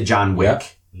people who did John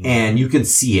Wick. Yep. And you can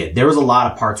see it. There was a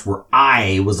lot of parts where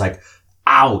I was like,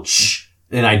 ouch.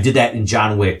 And I did that in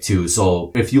John Wick too.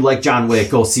 So if you like John Wick,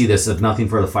 go see this, if nothing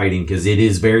for the fighting, because it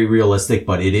is very realistic,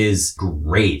 but it is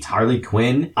great. Harley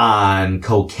Quinn on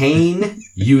cocaine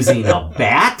using a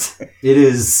bat. It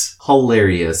is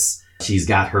hilarious. She's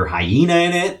got her hyena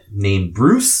in it named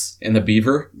Bruce. And the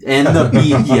beaver. And the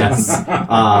beaver,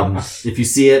 yes. If you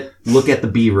see it, look at the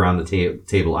beaver on the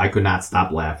table. I could not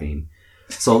stop laughing.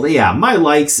 So yeah, my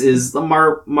likes is the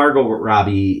Margot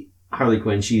Robbie, Harley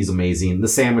Quinn. She's amazing. The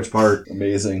sandwich part.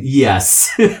 Amazing.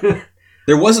 Yes.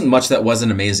 There wasn't much that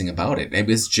wasn't amazing about it. It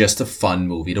was just a fun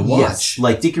movie to watch. Yes.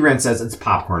 Like Dickie Wren says, it's a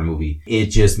popcorn movie. It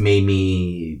just made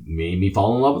me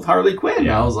fall in love with Harley Quinn.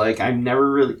 Yeah. I was like, I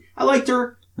liked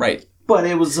her. Right. But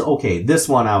it was okay. This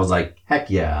one, I was like, heck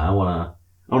yeah, I want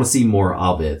to see more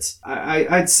of it.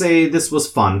 I'd say this was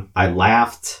fun. I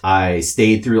laughed. I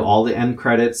stayed through all the end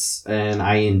credits, and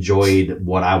I enjoyed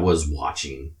what I was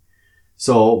watching.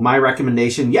 So my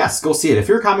recommendation, yes, go see it. If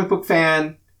you're a comic book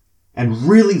fan and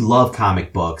really love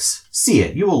comic books, see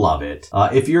it. You will love it.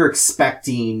 If you're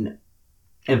expecting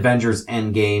Avengers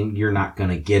Endgame, you're not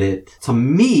going to get it. To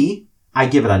me, I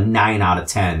give it a 9 out of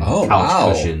 10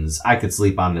 couch cushions. I could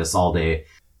sleep on this all day.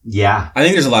 Yeah. I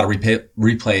think there's a lot of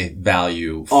replay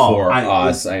value for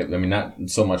us. I mean, not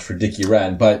so much for Dickie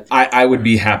Wren, but I would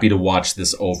be happy to watch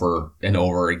this over and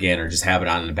over again, or just have it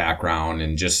on in the background,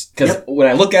 and just, because when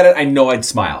I look at it, I know I'd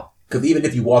smile. Because even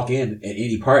if you walk in at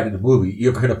any part in the movie,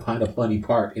 you're going to find a funny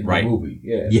part in the movie.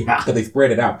 Yeah. Because they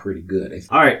spread it out pretty good.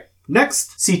 All right.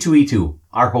 Next, C2E2,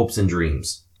 Our Hopes and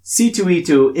Dreams.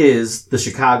 C2E2 is the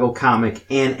Chicago Comic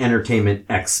and Entertainment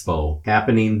Expo,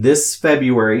 happening this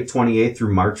February 28th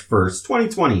through March 1st,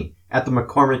 2020, at the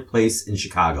McCormick Place in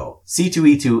Chicago.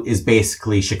 C2E2 is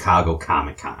basically Chicago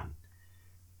Comic-Con.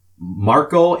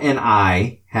 Marco and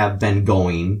I have been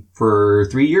going for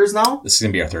 3 years now. This is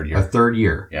going to be our third year. Our third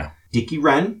year. Yeah. Dickie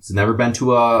Wren has never been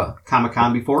to a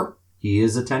Comic-Con before. He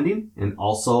is attending. And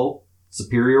also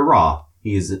Superior Raw,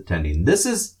 he is attending. This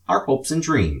is Our Hopes and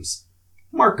Dreams.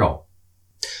 Marco.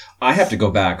 I have to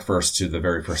go back first to the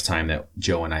very first time that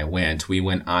Joe and I went. We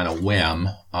went on a whim.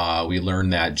 We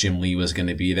learned that Jim Lee was going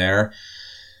to be there.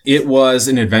 It was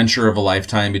an adventure of a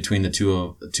lifetime between the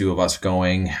two of us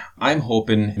going. I'm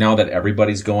hoping now that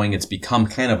everybody's going, it's become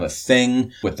kind of a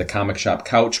thing with the Comic Shop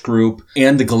Couch group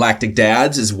and the Galactic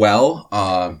Dads as well.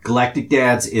 Galactic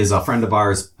Dads is a friend of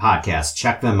ours podcast.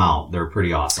 Check them out. They're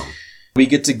pretty awesome. We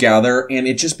get together and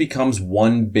it just becomes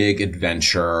one big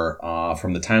adventure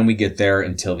from the time we get there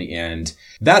until the end.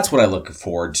 That's what I look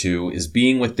forward to, is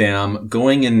being with them,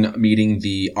 going and meeting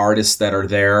the artists that are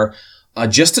there,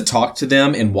 just to talk to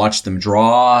them and watch them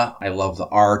draw. I love the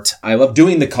art. I love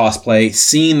doing the cosplay,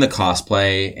 seeing the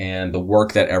cosplay and the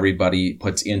work that everybody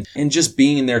puts in, and just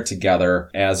being there together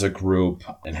as a group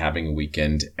and having a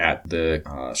weekend at the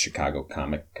Chicago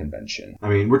Comic Convention. I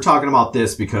mean, we're talking about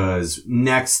this because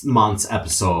next month's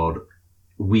episode,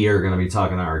 we are going to be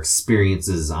talking our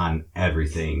experiences on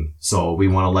everything. So we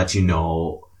want to let you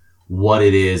know what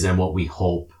it is and what we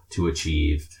hope to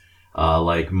achieve.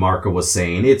 Like Marco was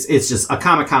saying, it's just a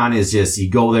Comic-Con is just, you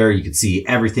go there, you can see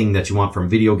everything that you want, from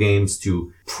video games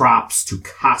to props to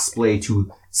cosplay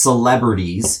to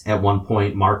celebrities. At one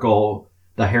point, Marco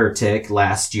the Heretic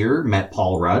last year met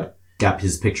Paul Rudd, got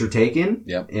his picture taken.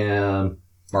 Yep. And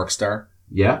Mark Starr.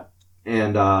 Yeah.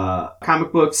 And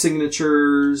comic book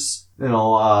signatures,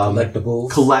 collectibles,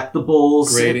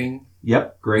 grading.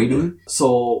 Yep, grading.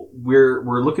 So we're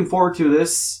looking forward to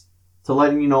this, to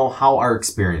letting you know how our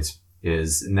experience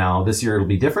is. Now, this year it'll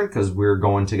be different because we're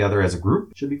going together as a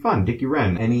group. Should be fun. Dickie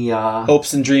Wren, any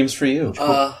hopes and dreams for you?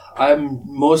 I'm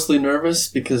mostly nervous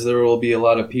because there will be a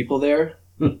lot of people there.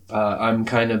 I'm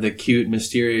kind of the cute,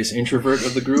 mysterious introvert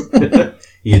of the group.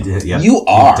 You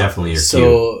are. You definitely are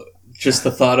so cute. Just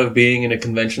the thought of being in a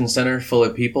convention center full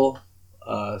of people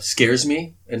scares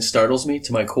me and startles me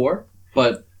to my core.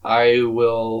 But I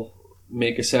will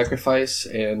make a sacrifice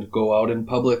and go out in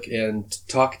public and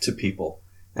talk to people.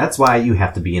 That's why you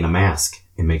have to be in a mask.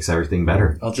 It makes everything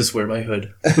better. I'll just wear my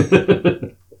hood.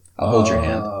 I'll hold your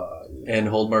hand. And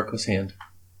hold Marco's hand.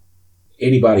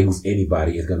 Anybody who's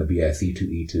anybody is going to be at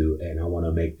C2E2, and I want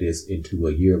to make this into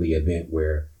a yearly event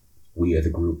where we as a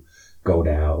group go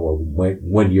down, or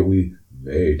one year we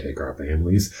may take our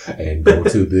families and go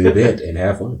to the event and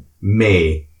have fun.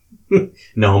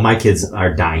 No, my kids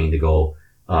are dying to go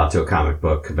to a comic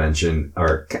book convention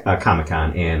or a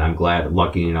Comic-Con, and I'm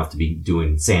lucky enough to be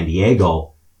doing San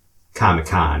Diego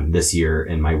Comic-Con this year,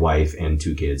 and my wife and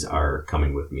 2 kids are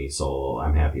coming with me, so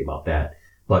I'm happy about that.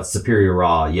 But Superior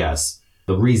Raw, yes.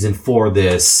 The reason for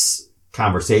this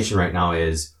conversation right now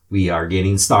is we are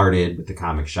getting started with the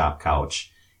Comic Shop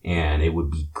Couch, and it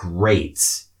would be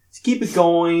great to keep it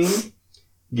going,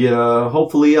 get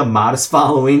hopefully a modest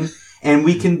following, and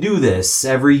we can do this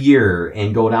every year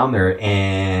and go down there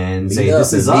and say,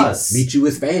 this is us. Meet you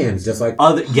as fans, just like...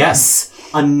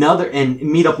 and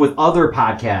meet up with other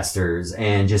podcasters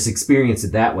and just experience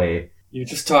it that way. You're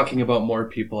just talking about more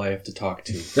people I have to talk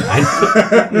to.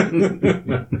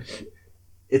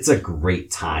 It's a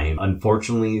great time.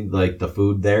 Unfortunately, like, the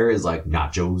food there is like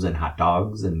nachos and hot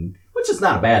dogs, and which is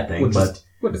not a bad thing, but...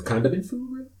 What is condiment food?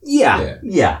 Right?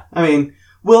 Yeah. I mean,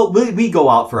 we go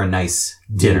out for a nice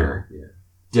dinner. Yeah.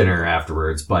 Dinner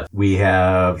afterwards, but we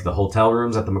have the hotel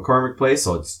rooms at the McCormick Place,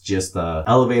 so it's just the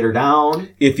elevator down.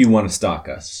 If you want to stalk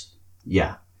us.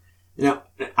 Yeah.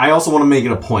 I also want to make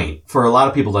it a point for a lot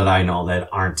of people that I know that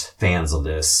aren't fans of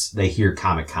this. They hear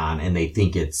Comic-Con and they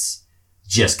think it's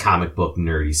just comic book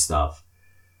nerdy stuff.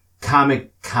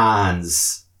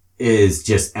 Comic-Cons is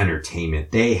just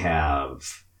entertainment. They have...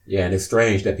 Yeah, and it's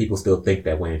strange that people still think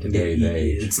that way in today's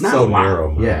age. It's not so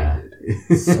narrow-minded.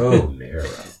 Yeah. So narrow.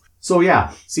 So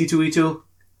yeah, C2E2.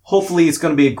 Hopefully it's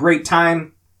going to be a great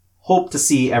time. Hope to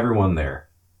see everyone there.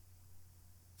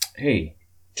 Hey,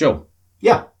 Joe.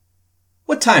 Yeah.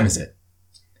 What time is it?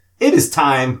 It is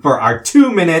time for our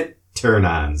 2-minute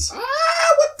turn-ons.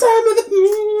 What time is it?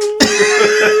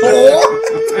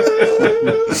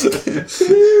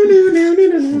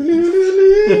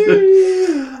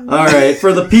 All right,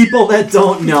 for the people that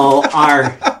don't know,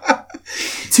 our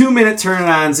 2-minute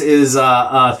turn-ons is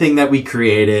a thing that we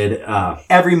created.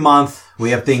 Every month,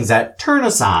 we have things that turn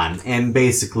us on, and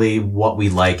basically what we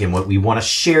like and what we want to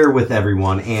share with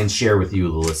everyone and share with you,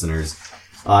 the listeners.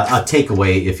 A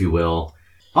takeaway, if you will.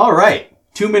 All right,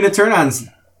 2-minute turn-ons.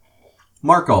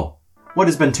 Marco, what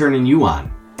has been turning you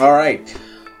on? All right.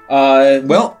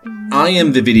 Well, I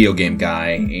am the video game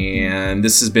guy, and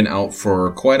this has been out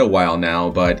for quite a while now,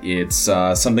 but it's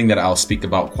something that I'll speak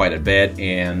about quite a bit,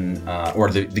 and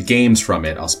or the games from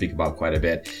it I'll speak about quite a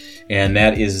bit, and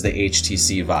that is the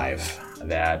HTC Vive.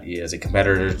 That is a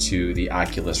competitor to the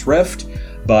Oculus Rift,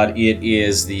 but it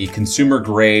is the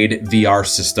consumer-grade VR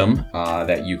system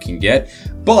that you can get.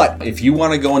 But if you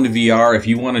want to go into VR, if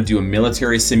you want to do a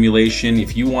military simulation,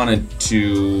 if you wanted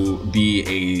to be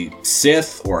a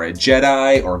Sith or a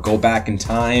Jedi or go back in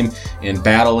time and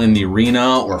battle in the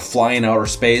arena or fly in outer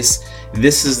space,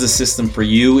 this is the system for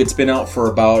you. It's been out for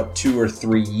about 2 or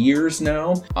 3 years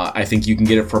now. I think you can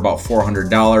get it for about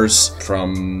 $400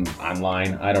 from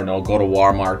online. I don't know. Go to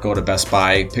Walmart, go to Best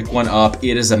Buy, pick one up.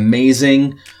 It is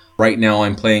amazing. Right now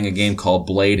I'm playing a game called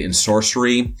Blade and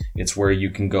Sorcery. It's where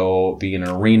you can go be in an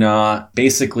arena,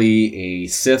 basically a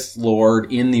Sith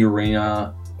Lord in the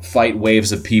arena, fight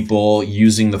waves of people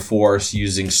using the Force,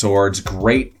 using swords.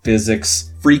 Great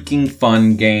physics, freaking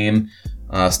fun game.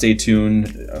 Stay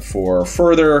tuned for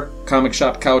further Comic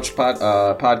Shop Couch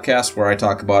podcasts where I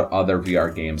talk about other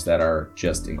VR games that are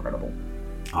just incredible.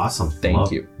 Awesome. Thank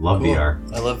you. Love Cool.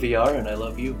 VR. I love VR and I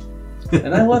love you.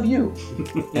 And I love you.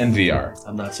 And VR.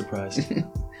 I'm not surprised.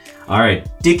 All right,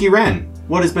 Dickie Wren,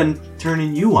 what has been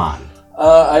turning you on?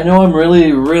 I know I'm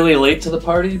really, really late to the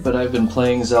party, but I've been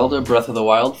playing Zelda Breath of the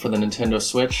Wild for the Nintendo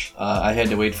Switch. I had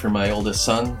to wait for my oldest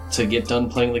son to get done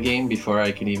playing the game before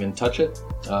I could even touch it.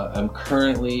 I'm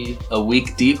currently a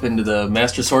week deep into the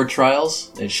Master Sword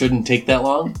Trials. It shouldn't take that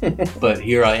long, but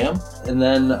here I am. And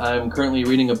then I'm currently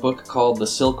reading a book called The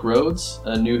Silk Roads,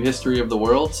 A New History of the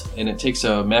World, and it takes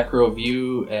a macro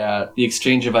view at the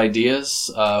exchange of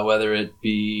ideas, whether it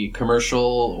be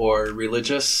commercial or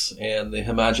religious, and the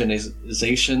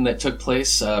homogenization that took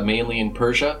place mainly in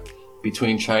Persia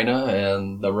between China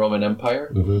and the Roman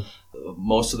Empire. Mm-hmm.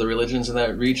 Most of the religions in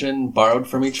that region borrowed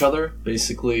from each other,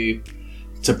 basically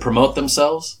to promote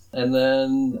themselves. And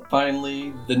then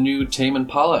finally, the new Tame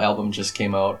Impala album just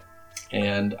came out,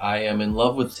 and I am in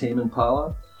love with Tame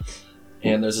Impala.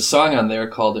 And there's a song on there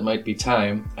called It Might Be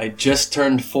Time. I just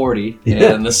turned 40,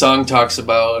 and the song talks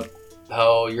about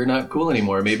how you're not cool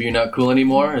anymore. Maybe you're not cool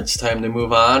anymore. It's time to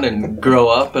move on and grow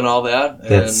up and all that.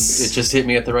 And it just hit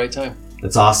me at the right time.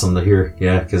 It's awesome to hear,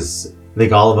 yeah, because I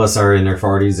think all of us are in their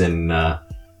 40s and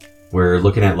we're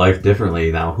looking at life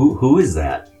differently now. Who is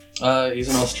that? He's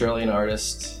an Australian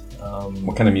artist.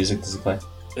 What kind of music does he play?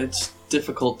 It's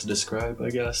difficult to describe, I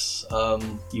guess.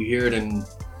 You hear it in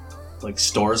like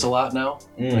stores a lot now.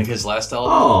 Like his last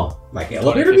album. Oh, like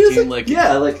elevator music? Like,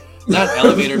 yeah, like not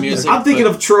elevator music. I'm thinking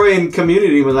of Troy and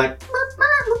Community with like.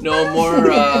 No,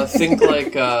 more think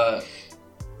like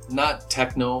not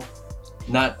techno,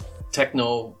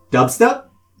 dubstep.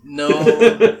 No,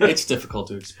 it's difficult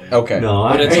to explain. Okay. No,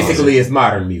 But it's Basically, it's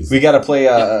modern music. We got to play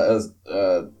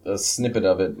a snippet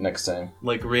of it next time.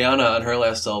 Like Rihanna on her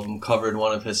last album covered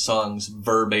one of his songs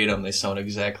verbatim. They sound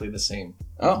exactly the same.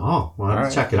 Oh, well, All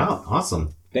right. check it out.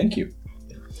 Awesome. Thank you.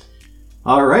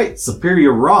 All right,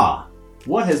 Superior Raw.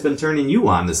 What has been turning you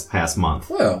on this past month?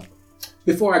 Well,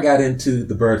 before I got into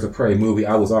the Birds of Prey movie,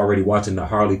 I was already watching the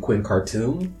Harley Quinn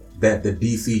cartoon that the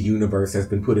DC Universe has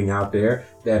been putting out there.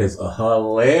 That is a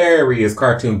hilarious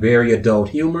cartoon, very adult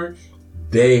humor.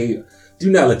 They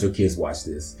do not let your kids watch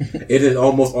this. It is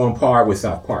almost on par with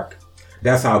South Park.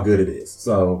 That's how good it is.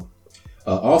 So,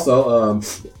 also,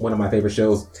 one of my favorite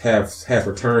shows has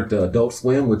returned to Adult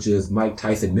Swim, which is Mike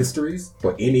Tyson Mysteries.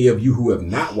 For any of you who have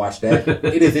not watched that,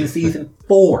 it is in season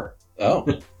 4.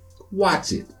 Oh.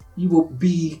 Watch it. You will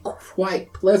be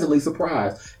quite pleasantly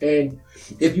surprised. And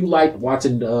if you like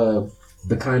watching the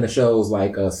kind of shows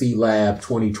like C-Lab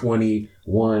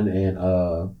 2021 and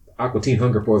Aqua Teen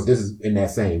Hunger Force, this is in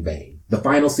that same vein. The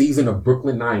final season of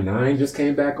Brooklyn Nine-Nine just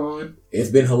came back on.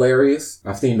 It's been hilarious.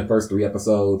 I've seen the first 3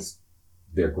 episodes.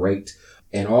 They're great.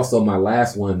 And also my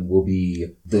last one will be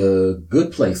The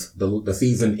Good Place. The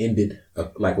season ended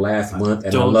like last month,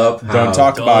 and I love how... Don't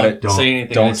talk about it. Don't say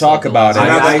anything. Don't talk about it.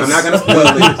 I'm not going to spoil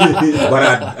it, but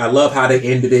I love how they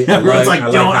ended it. Everyone's like, I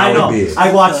don't, I how know. it did.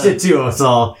 I watched it too.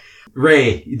 So,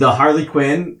 Ray, the Harley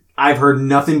Quinn, I've heard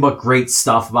nothing but great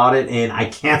stuff about it, and I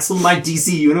canceled my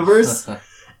DC Universe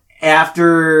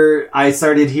after I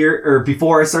started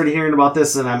before I started hearing about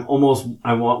this, and I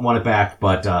want it back,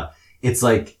 but it's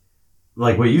like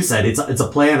what you said, it's a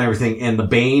play on everything, and the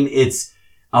Bane, it's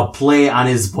a play on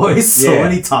his voice. So when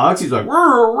he talks, he's like, like,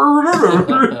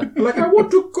 I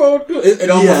want to go to... It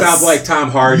almost sounds like Tom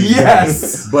Hardy.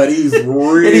 Yes. But he's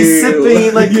real. And he's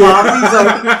sipping like coffee. He's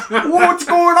like, what's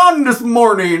going on this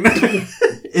morning?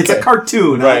 It's a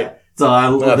cartoon. Right. So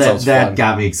sounds that fun.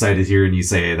 got me excited hearing you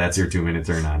say that's your 2-minute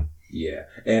turn on. Yeah.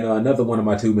 And another one of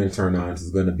my 2-minute turn-ons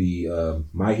is going to be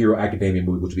My Hero Academia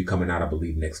movie, which will be coming out, I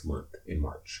believe, next month in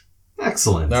March.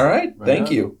 Excellent. All right.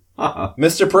 Thank you.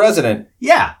 Mr. President,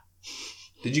 Yeah.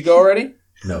 did you go already?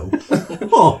 No.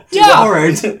 Oh, yeah. All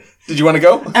right. Did you want to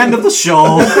go? End of the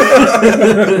show.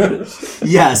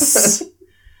 Yes.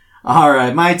 All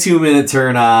right. My 2-minute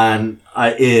turn on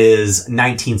is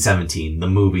 1917, the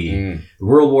movie,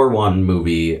 World War I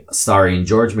movie starring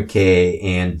George McKay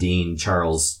and Dean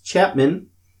Charles Chapman.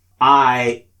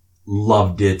 I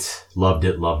loved it.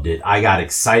 I got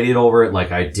excited over it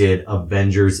like I did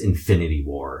Avengers Infinity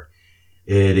War.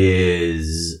 It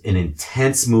is an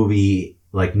intense movie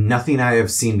like nothing I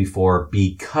have seen before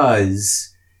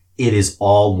because it is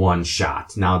all one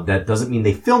shot. Now, that doesn't mean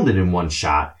they filmed it in one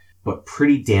shot, but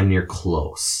pretty damn near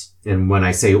close. And when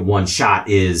I say one shot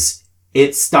is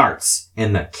it starts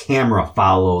and the camera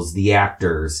follows the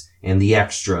actors and the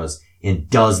extras and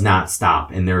does not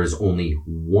stop. And there is only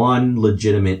one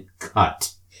legitimate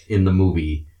cut in the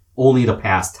movie, only to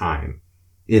pass time.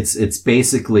 It's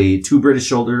basically 2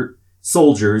 British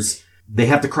soldiers. They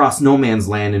have to cross no man's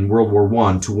land in World War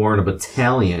I to warn a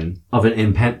battalion of an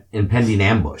impending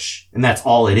ambush. And that's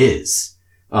all it is.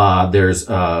 There's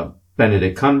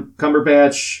Benedict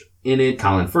Cumberbatch in it,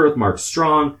 Colin Firth, Mark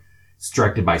Strong. It's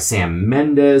directed by Sam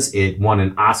Mendes. It won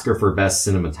an Oscar for Best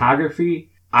Cinematography.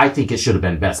 I think it should have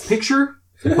been Best Picture,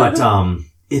 but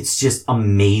it's just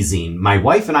amazing. My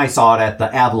wife and I saw it at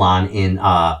the Avalon in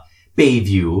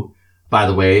Bayview. By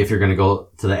the way, if you're going to go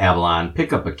to the Avalon,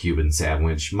 pick up a Cuban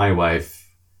sandwich. My wife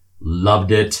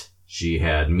loved it. She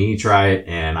had me try it,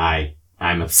 and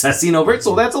I'm obsessing over it,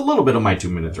 so that's a little bit of my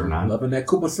 2-minute turn on. Loving that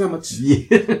Cuban sandwich.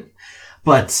 Yeah.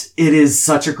 But it is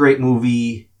such a great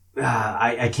movie.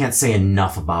 I can't say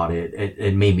enough about it.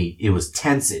 It was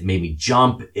tense. It made me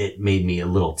jump. It made me a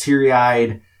little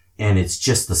teary-eyed. And it's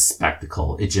just the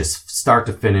spectacle. It just start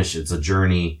to finish. It's a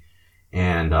journey.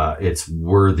 And it's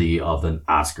worthy of an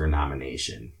Oscar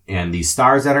nomination. And these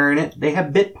stars that are in it, they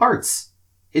have bit parts.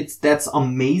 That's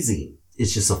amazing.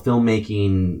 It's just a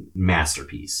filmmaking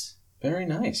masterpiece. Very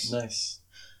nice. Nice.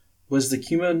 Was the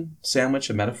Cuban sandwich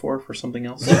a metaphor for something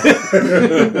else?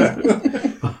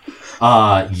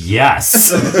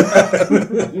 Yes.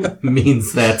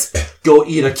 Means that go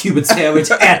eat a Cuban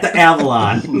sandwich at the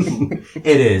Avalon.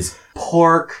 It is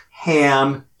pork,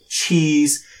 ham,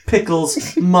 cheese,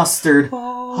 pickles, mustard.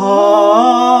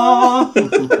 All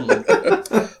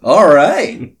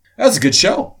right. That was a good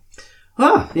show.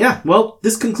 Yeah. Well,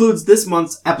 this concludes this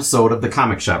month's episode of the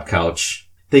Comic Shop Couch.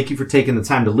 Thank you for taking the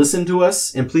time to listen to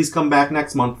us, and please come back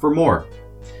next month for more.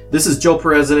 This is Joe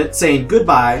President saying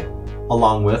goodbye,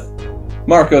 along with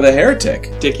Marco the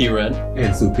Heretic, Dickie Red,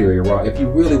 and Superior Raw. If you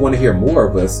really want to hear more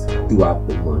of us throughout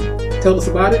the month, tell us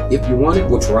about it. If you want it,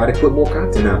 we'll try to put more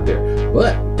content out there.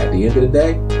 But at the end of the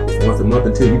day, it's once a month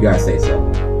until you guys say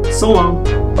so. So long.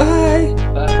 Bye.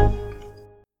 Bye.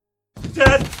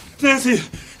 Dad, Nancy,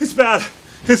 it's bad.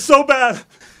 It's so bad.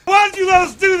 Why did you let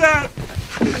us do that?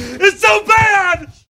 It's so bad!